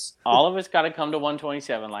Kansas. All of us got to come to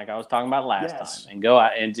 127, like I was talking about last time, and go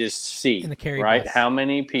out and just see, right? Bus. How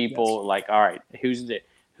many people, all right,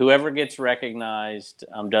 whoever gets recognized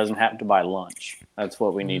doesn't have to buy lunch. That's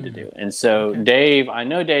what we need to do. And so, Dave, I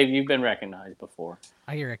know, Dave, you've been recognized before.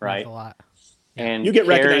 I get recognized a lot. And you get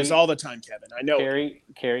recognized all the time, Kevin. I know.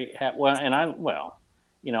 Carrie,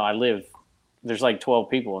 I live, there's like 12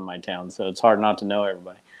 people in my town, so it's hard not to know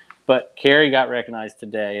everybody. But Carrie got recognized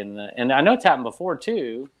today, and I know it's happened before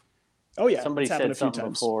too. Oh yeah, somebody said something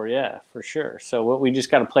before, yeah, for sure. So we just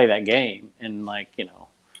got to play that game, and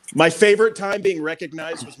My favorite time being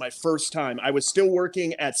recognized was my first time. I was still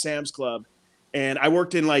working at Sam's Club, and I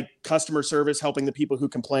worked in customer service, helping the people who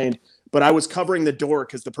complained. But I was covering the door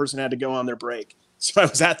because the person had to go on their break. So I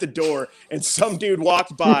was at the door, and some dude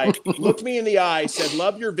walked by, looked me in the eye, said,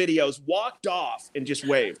 "Love your videos," walked off, and just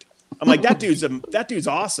waved. I'm like, that dude's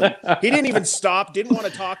awesome. He didn't even stop, didn't want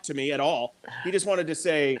to talk to me at all. He just wanted to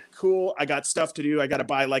say, "Cool, I got stuff to do. I got to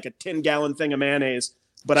buy like a 10-gallon thing of mayonnaise.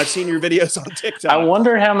 But I've seen your videos on TikTok." I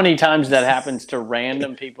wonder how many times that happens to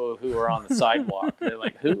random people who are on the sidewalk. They're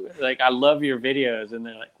like, I love your videos. And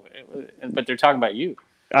they're like, but they're talking about you.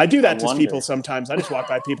 I do that to people sometimes. I just walk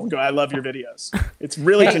by people and go, "I love your videos." It's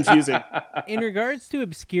really confusing. In regards to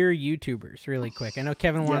obscure YouTubers, really quick, I know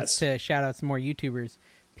Kevin wants to shout out some more YouTubers.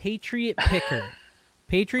 Patriot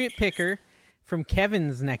Picker from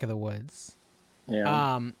Kevin's neck of the woods.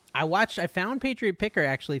 Yeah. I found Patriot Picker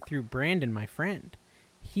actually through Brandon, my friend.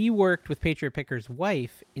 He worked with Patriot Picker's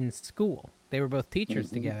wife in school. They were both teachers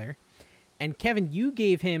together. And Kevin, you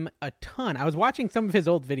gave him a ton. I was watching some of his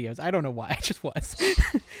old videos. I don't know why. I just was.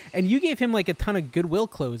 And you gave him a ton of Goodwill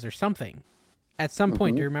clothes or something at some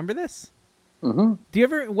point. Do you remember this?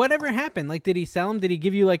 Mm-hmm. Whatever happened? Did he sell them? Did he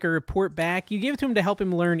give you a report back? You gave it to him to help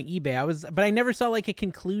him learn eBay. But I never saw a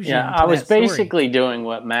conclusion. Yeah, I was basically doing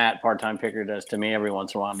what Matt, part-time picker, does to me every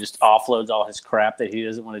once in a while. Just offloads all his crap that he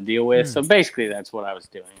doesn't want to deal with. So basically, that's what I was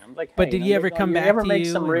doing. I'm like, but did he ever come back? Ever make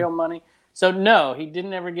some real money? So no, he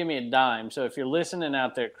didn't ever give me a dime. So if you're listening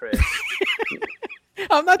out there, Chris,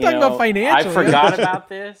 I'm not talking about financial. I forgot about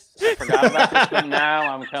this. But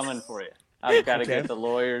now I'm coming for you. I've got to get the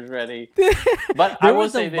lawyers ready. But I will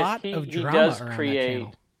say this: he does create.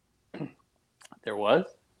 There was.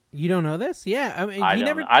 You don't know this? Yeah, I mean,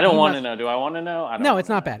 I don't want to know. Do I want to know? I don't no, it's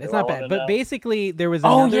not bad. It's not bad. But basically, there was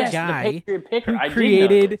Oh, another yes, the guy Patriot Picker. who I did know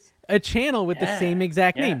created this. a channel with the same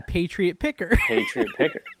exact name, Patriot Picker. Patriot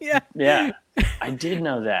Picker. Yeah. I did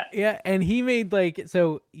know that. Yeah, and he made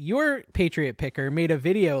so your Patriot Picker made a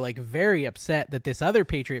video like very upset that this other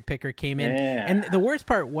Patriot Picker came in. Yeah. And the worst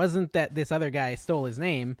part wasn't that this other guy stole his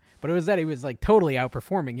name, but it was that he was like totally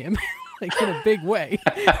outperforming him. Like in a big way.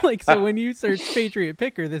 Like, so when you search Patriot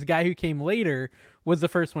Picker, this guy who came later was the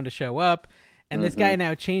first one to show up. And this guy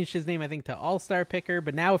now changed his name, I think, to All-Star Picker.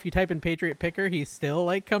 But now if you type in Patriot Picker, he still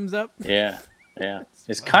like comes up. Yeah. Yeah.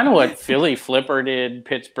 It's kind of what Philly Flipper did,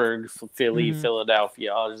 Pittsburgh, Philly,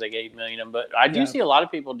 Philadelphia. There's like 8 million of them. But I do see a lot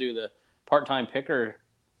of people do the part-time picker,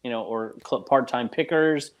 or part-time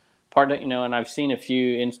pickers. And I've seen a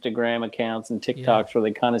few Instagram accounts and TikToks where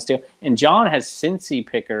they kind of steal. And John has Cincy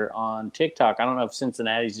Picker on TikTok. I don't know if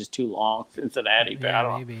Cincinnati's just too long, Cincinnati, but I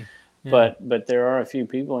don't know. Maybe. Yeah. But there are a few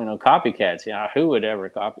people, copycats. Who would ever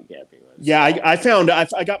copycat people? Yeah, I found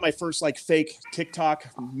I got my first like fake TikTok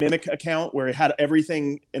mimic account where it had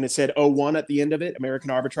everything and it said 01 at the end of it, American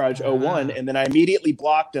Arbitrage 01, and then I immediately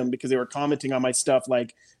blocked them because they were commenting on my stuff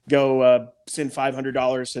like go send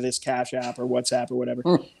 $500 to this Cash App or WhatsApp or whatever.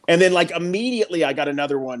 And then like immediately I got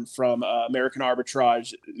another one from American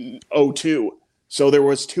Arbitrage 02. So there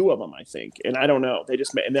was 2 of them, I think, and I don't know. They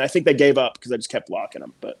just and then I think they gave up because I just kept blocking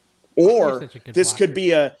them, but. Or this could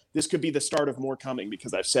be the start of more coming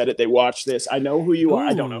because I've said it. They watch this. I know who you are.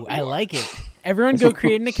 I don't know. I like it. Everyone go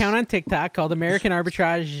create an account on TikTok called American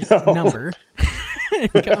Arbitrage Number.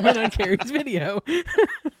 Comment on Carrie's video.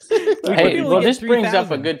 Hey, well, this brings up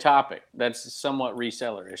a good topic that's somewhat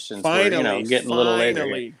resellerish since we're getting a little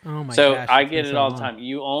later. Oh my so gosh, I get it all the time.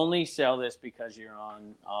 You only sell this because you're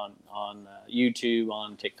on YouTube,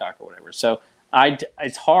 on TikTok, or whatever. So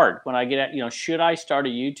it's hard when I get at, should I start a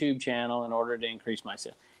YouTube channel in order to increase my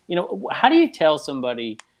sales? How do you tell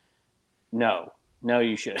somebody, no,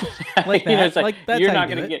 you shouldn't. Like that, that's you're not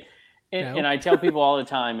going to get. And I tell people all the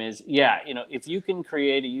time is, if you can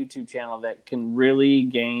create a YouTube channel that can really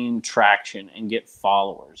gain traction and get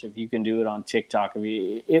followers, if you can do it on TikTok,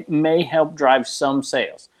 it may help drive some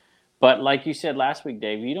sales. But like you said last week,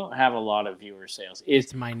 Dave, you don't have a lot of viewer sales.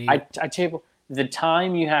 It's minute. I tell you, the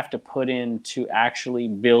time you have to put into actually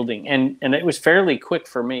building, and it was fairly quick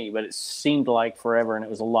for me, but it seemed like forever, and it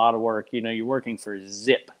was a lot of work. You're working for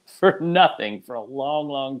zip, for nothing, for a long,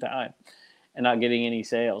 long time, and not getting any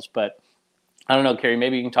sales. But I don't know, Carrie,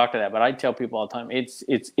 maybe you can talk to that. But I tell people all the time, it's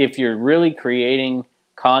if you're really creating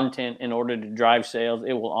content in order to drive sales,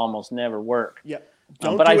 it will almost never work. Yeah.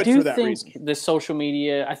 But I do think the social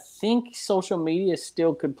media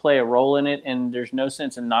still could play a role in it, and there's no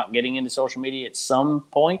sense in not getting into social media at some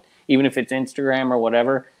point, even if it's Instagram or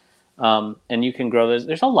whatever. And you can grow those.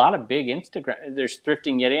 There's a lot of big Instagram. There's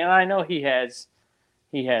Thrifting Yeti, and I know he has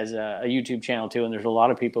a YouTube channel too, and there's a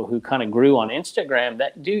lot of people who kind of grew on Instagram.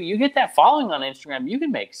 You get that following on Instagram, you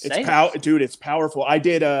can make sales. It's powerful. I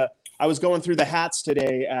was going through the hats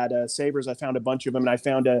today at Sabres. I found a bunch of them, and I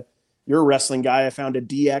found you're a wrestling guy. I found a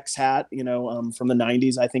DX hat, from the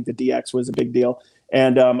 90s. I think the DX was a big deal.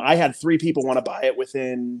 And I had 3 people want to buy it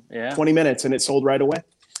within 20 minutes, and it sold right away.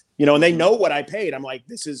 And they know what I paid. I'm like,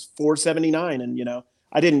 this is $4.79. And,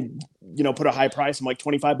 I didn't, put a high price. I'm like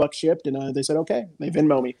 $25 shipped. And they said, okay, they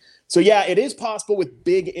Venmo me. So yeah, it is possible with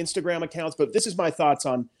big Instagram accounts, but this is my thoughts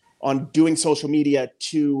on doing social media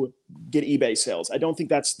to get eBay sales. I don't think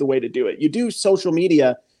that's the way to do it. You do social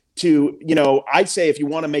media to, I'd say if you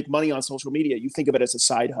want to make money on social media, you think of it as a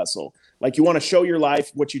side hustle. Like you want to show your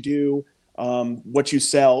life, what you do, what you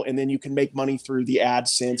sell, and then you can make money through the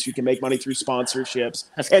AdSense. You can make money through sponsorships.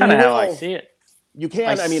 That's kind of how I see it. You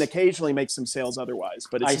can, occasionally make some sales otherwise,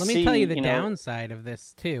 but let me tell you the downside of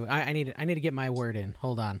this too. I need to get my word in.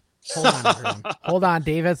 Hold on, everyone. Hold on.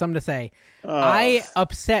 Dave has something to say. I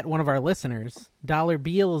upset one of our listeners, Dollar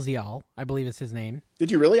Beals, y'all. I believe is his name.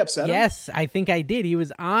 Did you really upset him? Yes, I think I did. He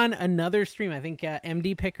was on another stream. I think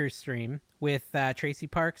MD Picker's stream with Tracy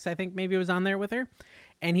Parks. I think maybe it was on there with her,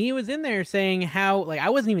 and he was in there saying how I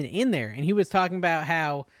wasn't even in there, and he was talking about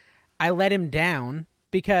how I let him down.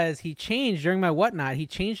 Because he changed during my whatnot, he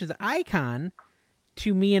changed his icon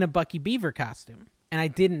to me in a Bucky Beaver costume, and I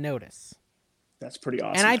didn't notice. That's pretty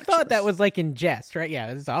awesome. And I thought that was in jest, right?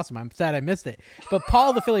 Yeah, this is awesome. I'm sad I missed it. But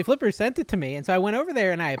Paul, the Philly Flipper, sent it to me, and so I went over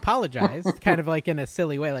there and I apologized, kind of in a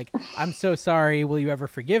silly way, I'm so sorry. Will you ever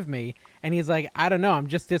forgive me? And he's like, I don't know. I'm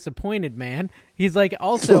just disappointed, man. He's like,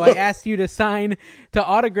 also, I asked you to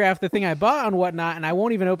autograph the thing I bought on whatnot, and I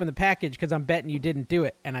won't even open the package because I'm betting you didn't do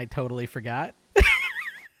it, and I totally forgot.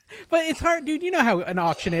 But it's hard, dude. You know how an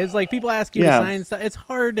auction is. Like people ask you to sign stuff. It's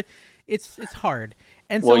hard. It's hard.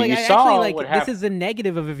 And so like I actually like this is a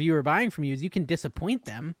negative of a viewer buying from you is you can disappoint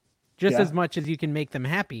them just as much as you can make them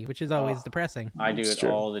happy, which is always depressing. I do it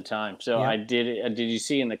all the time. So I did it. Did you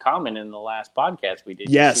see in the comment in the last podcast we did?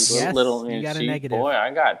 Yes. You got a negative. Boy,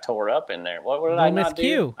 I got tore up in there. What did I not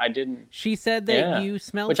do? I didn't. She said that you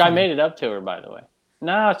smelled which I made it up to her, by the way.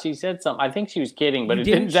 No, she said something. I think she was kidding, but it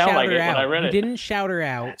didn't sound like it when I read it. You didn't shout her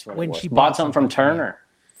out when she bought something from Turner,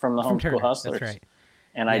 from the Homeschool Hustlers. That's right.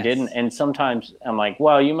 And I didn't. And sometimes I'm like,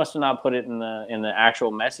 well, you must have not put it in the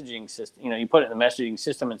actual messaging system. You know, you put it in the messaging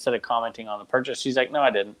system instead of commenting on the purchase. She's like, no,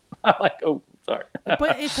 I didn't. I'm like, oh, sorry.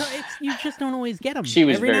 But it's you just don't always get them. She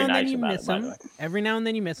was very nice about it, by the way. Every now and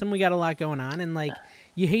then you miss them. We got a lot going on, and like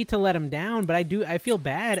you hate to let them down, but I feel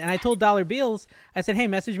bad. And I told Dollar Bills, I said, hey,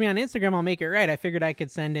 message me on Instagram. I'll make it right. I figured I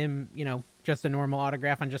could send him, just a normal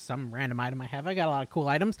autograph on just some random item I have. I got a lot of cool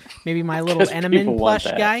items. Maybe my little Eneman plush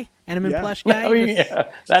guy. Oh, yeah.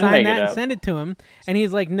 Sign that and send it to him. And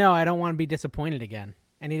he's like, no, I don't want to be disappointed again.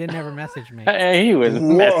 And he didn't ever message me. He was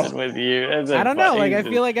messing with you. I don't know. Like I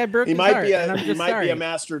feel like I broke his heart. He might be a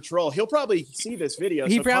master troll. He'll probably see this video.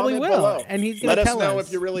 He probably will. Below. And he's going to tell us. Let us know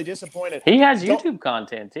if you're really disappointed. He has YouTube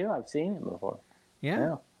content too. I've seen him before.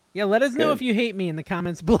 Yeah, let us know if you hate me in the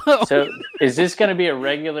comments below. So, is this going to be a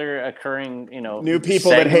regular occurring, new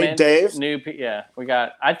people segment? That hate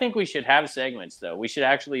Dave? I think we should have segments though. We should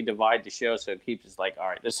actually divide the show so it keeps us like, all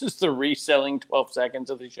right, this is the reselling 12 seconds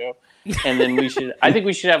of the show, and then I think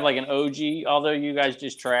we should have like an OG. Although you guys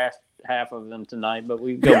just trashed half of them tonight, but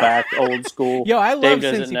we go back old school. Yo, I love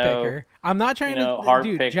Cincy Picker. I'm not trying to,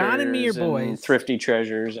 dude. John and me are boys. Thrifty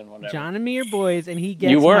treasures and whatever. John and me are boys, and he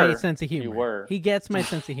gets my sense of humor. You were. He gets my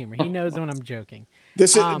sense of humor. He knows when I'm joking.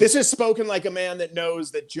 This is spoken like a man that knows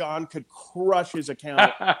that John could crush his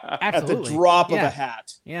account at the drop of a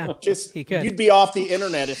hat. Yeah, he could. You'd be off the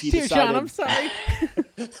internet if he decided. John, I'm sorry.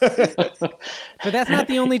 But that's not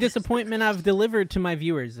the only disappointment I've delivered to my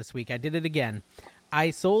viewers this week. I did it again.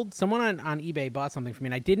 I sold someone on eBay bought something for me,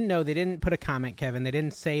 and I didn't know. They didn't put a comment, Kevin. They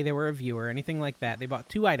didn't say they were a viewer or anything like that. They bought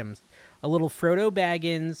 2 items: a little Frodo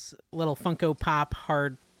Baggins, little Funko Pop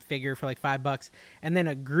hard figure for like $5, and then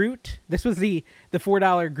a Groot. This was the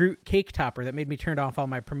 $4 Groot cake topper that made me turn off all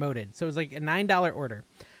my promoted. So it was like a $9 order.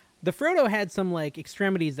 The Frodo had some like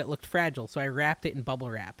extremities that looked fragile, so I wrapped it in bubble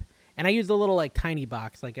wrap. And I used a little like tiny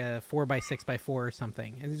box, like a 4x6x4 or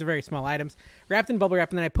something. And these are very small items, wrapped in bubble wrap.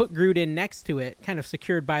 And then I put Groot in next to it, kind of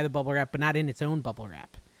secured by the bubble wrap, but not in its own bubble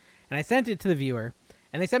wrap. And I sent it to the viewer,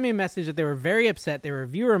 and they sent me a message that they were very upset. They were a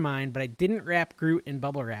viewer of mine, but I didn't wrap Groot in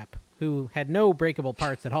bubble wrap, who had no breakable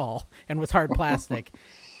parts at all and was hard plastic.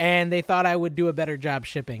 And they thought I would do a better job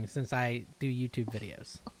shipping since I do YouTube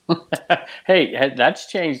videos. Hey, that's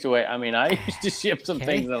changed the way. I mean, I used to ship some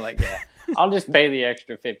things and I'm like, yeah. I'll just pay the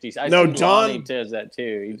extra 50. Don does that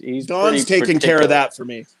too. He's Don's taking care of that for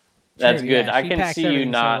me. That's good. I can see you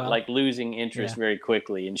not like losing interest very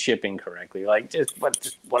quickly in shipping correctly. Like just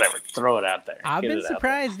whatever, throw it out there. I've been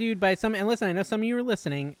surprised, dude, by some. And listen, I know some of you are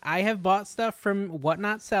listening. I have bought stuff from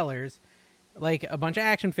Whatnot sellers, like a bunch of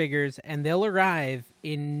action figures, and they'll arrive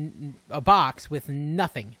in a box with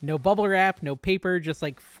nothing, no bubble wrap, no paper, just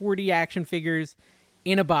like 40 action figures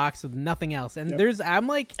in a box with nothing else. And I'm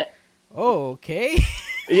like. Oh, okay.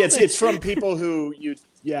 It's from people who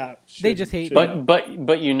they just hate.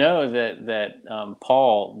 But you know that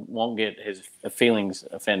Paul won't get his feelings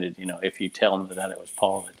offended. If you tell him that it was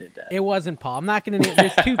Paul that did that. It wasn't Paul. I'm not going to.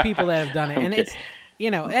 There's 2 people that have done it, and it's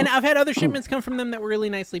and I've had other shipments come from them that were really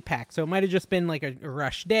nicely packed. So it might have just been like a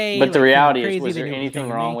rush day. But the reality is, was there anything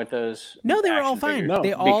wrong with those? No, they were all fine. No,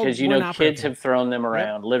 they all because kids have thrown them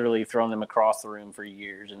around, literally thrown them across the room for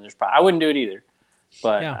years, and I wouldn't do it either.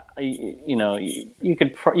 But you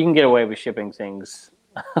can get away with shipping things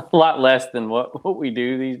a lot less than what we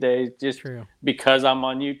do these days. Just because I'm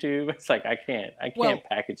on YouTube, it's like I can't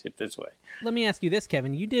package it this way. Let me ask you this,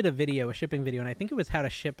 Kevin. You did a shipping video, and I think it was how to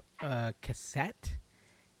ship a cassette,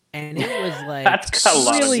 and it was like that's got a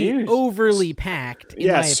lot really of views. Overly packed. In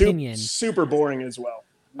my opinion, super boring as well.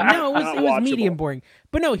 No, it was medium boring.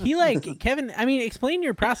 But no, Kevin, I mean, explain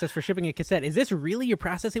your process for shipping a cassette. Is this really your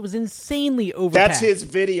process? It was insanely overpacked. That's his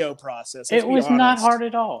video process. It was not hard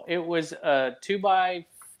at all. It was a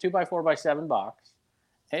 2x4x7 box.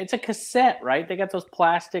 It's a cassette, right? They got those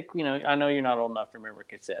plastic, I know you're not old enough to remember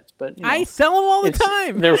cassettes, but I sell them all the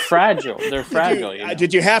time. They're fragile. They're fragile.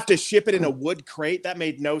 Did you have to ship it in a wood crate? That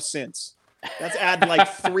made no sense. That's add like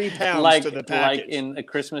 3 pounds to the package. Like in A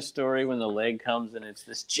Christmas Story when the leg comes and it's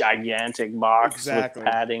this gigantic box with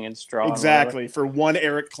padding and straw. Exactly. For one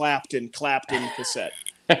Eric Clapton cassette.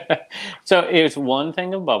 So it was one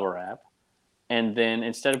thing of bubble wrap. And then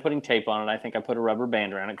instead of putting tape on it, I think I put a rubber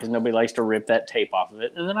band around it because nobody likes to rip that tape off of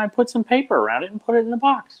it. And then I put some paper around it and put it in the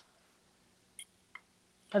box.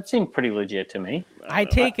 That seemed pretty legit to me. I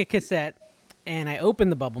take a cassette and I open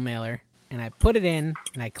the bubble mailer and I put it in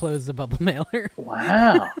and I close the bubble mailer.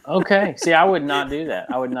 Wow. Okay. See, I would not do that.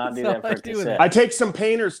 I would not do that for a cassette. I take some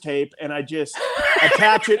painter's tape and I just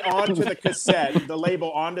attach it onto the cassette, the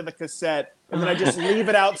label onto the cassette, and then I just leave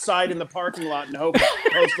it outside in the parking lot and hope a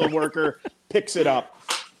postal worker picks it up.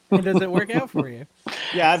 And does it work out for you?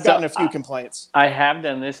 Yeah, I've gotten a few complaints. I have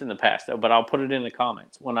done this in the past, though, but I'll put it in the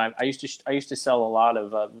comments. When I used to sell a lot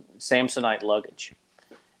of Samsonite luggage,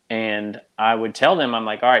 and I would tell them, I'm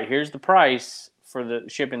like, all right, here's the price for the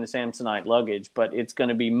shipping the Samsonite luggage, but it's going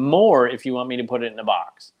to be more if you want me to put it in a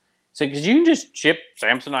box. So, because you can just ship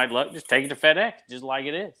Samsonite luggage, just take it to FedEx, just like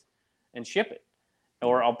it is, and ship it.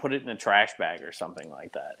 Or I'll put it in a trash bag or something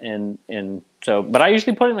like that. And so, but I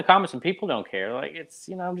usually put it in the comments and people don't care. Like, it's,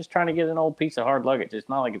 I'm just trying to get an old piece of hard luggage. It's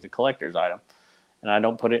not like it's a collector's item. And I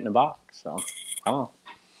don't put it in a box. So, I don't know.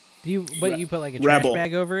 You put like a trash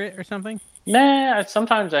bag over it or something? Nah,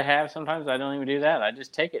 sometimes I have. Sometimes I don't even do that. I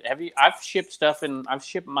just take it. I've shipped stuff and I've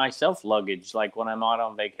shipped myself luggage, like when I'm out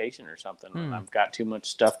on vacation or something. When I've got too much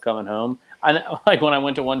stuff coming home. Like when I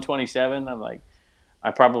went to 127, I'm like, I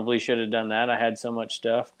probably should have done that. I had so much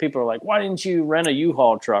stuff. People are like, why didn't you rent a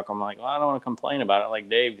U-Haul truck? I'm like, well, I don't want to complain about it like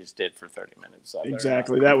Dave just did for 30 minutes.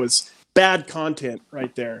 Exactly. That was bad content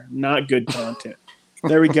right there. Not good content.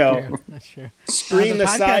 There we go. That's true. Screen the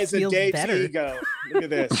size of Dave's ego. Look at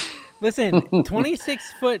this. Listen,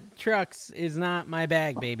 26-foot trucks is not my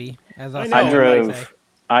bag, baby. As I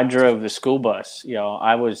drove the school bus.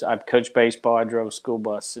 I coached baseball. I drove a school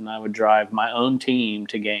bus, and I would drive my own team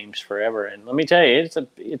to games forever. And let me tell you,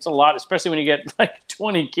 it's a lot, especially when you get like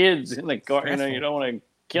 20 kids in the car. You don't want to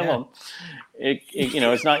kill them.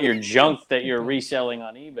 It's not your junk that you're reselling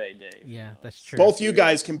on eBay, Dave. Yeah, that's true. Both you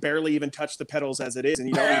guys can barely even touch the pedals as it is, and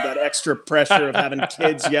you don't need that extra pressure of having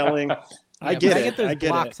kids yelling. I get those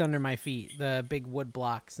blocks under my feet, the big wood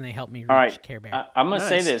blocks, and they help me reach Care Bear. I'm going to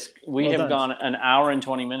say this. We have gone an hour and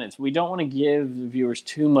 20 minutes. We don't want to give the viewers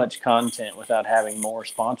too much content without having more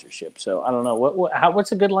sponsorship. So I don't know.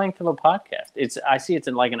 What's a good length of a podcast? I see it's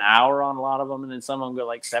in like an hour on a lot of them, and then some of them go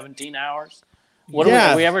like 17 hours.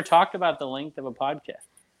 Have we ever talked about the length of a podcast?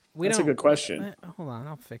 That's a good question. Hold on,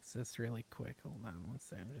 I'll fix this really quick. Hold on one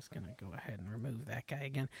second. I'm just going to go ahead and remove that guy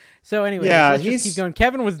again. So anyway, let's just keep going.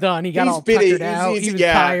 Kevin was done. He got all tuckered out. He was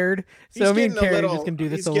tired. So me and Carrie are just going to do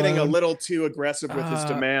this alone. He's getting a little too aggressive with his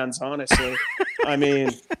demands, honestly. I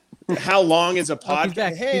mean, how long is a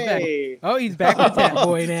podcast? He's back. He's back with that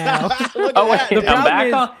boy now. The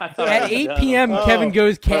problem is, at 8 p.m., Kevin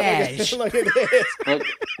goes cash. Look at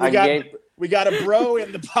this. We got a bro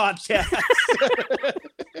in the podcast.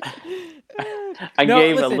 I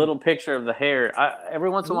gave a little picture of the hair. Every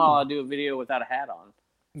once in a while, I'll do a video without a hat on.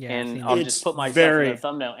 Yeah, and I'll just put myself in the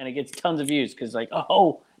thumbnail, and it gets tons of views because,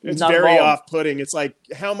 it's very off-putting. It's like,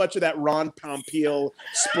 how much of that Ron Pompeo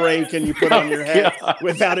spray can you put on your head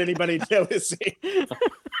without anybody noticing?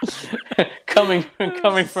 coming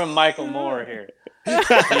from Michael Moore here.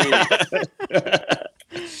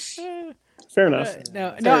 Fair enough.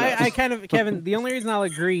 I kind of, Kevin, the only reason I'll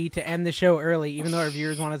agree to end the show early, even though our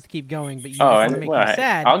viewers want us to keep going, but you want to make me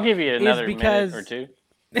sad. I'll give you another minute or two.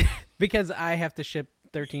 Because I have to ship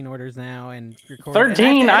 13 orders now and record.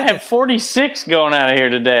 13? I have 46 going out of here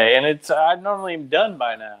today, and I normally am done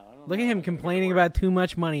by now. Look at him complaining about too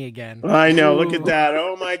much money again. I know. Look at that.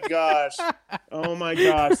 Oh my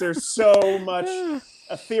gosh. There's so much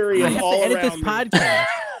Ethereum all around this podcast.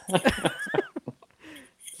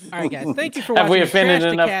 All right, guys. Thank you for watching. Have we offended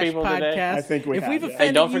Trash enough to Cash people podcast. today? I think we have. If we've yeah.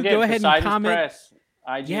 offended don't forget, you, go ahead and Poseidon's comment. Press,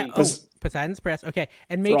 IG. Yeah, Poseidon's Press. Okay,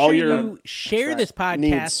 and make all sure your you share this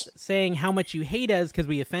podcast saying how much you hate us because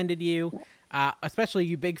we offended you, especially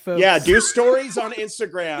you big folks. Yeah, do stories on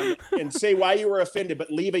Instagram and say why you were offended,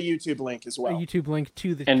 but leave a YouTube link as well. A YouTube link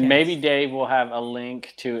to the And cast. maybe Dave will have a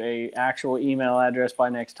link to a actual email address by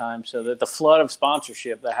next time so that the flood of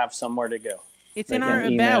sponsorship, they have somewhere to go. It's in our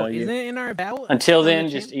about. Isn't it in our about? Until then,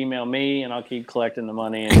 just email me and I'll keep collecting the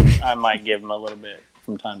money, and I might give them a little bit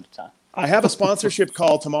from time to time. I have a sponsorship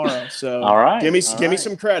call tomorrow, so all right, give me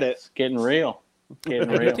some credit. It's getting real.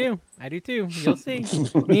 I do too. You'll see.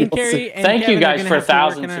 Me and Carrie. And thank Kevin you guys for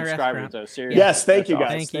 1,000 subscribers, though. Seriously. Yes, thank you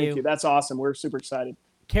guys. Thank you. That's awesome. We're super excited.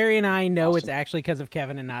 Carrie and I know it's actually because of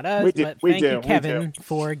Kevin and not us, but thank you, Kevin,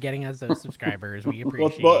 for getting us those subscribers. We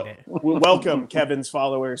appreciate it. Welcome, Kevin's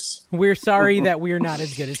followers. We're sorry that we're not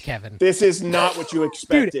as good as Kevin. This is not what you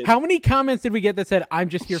expected. Dude, how many comments did we get that said, I'm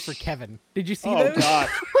just here for Kevin? Did you see those? Oh, God.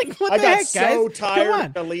 Like, what the heck, guys? I got so tired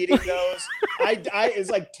of deleting those. It's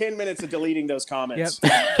like 10 minutes of deleting those comments.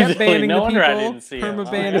 Yep. Kept banning no the wonder people. I didn't see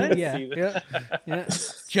them. Yeah.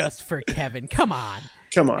 Just for Kevin. Come on.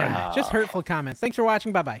 Come on. Just hurtful comments. Thanks for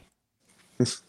watching. Bye-bye.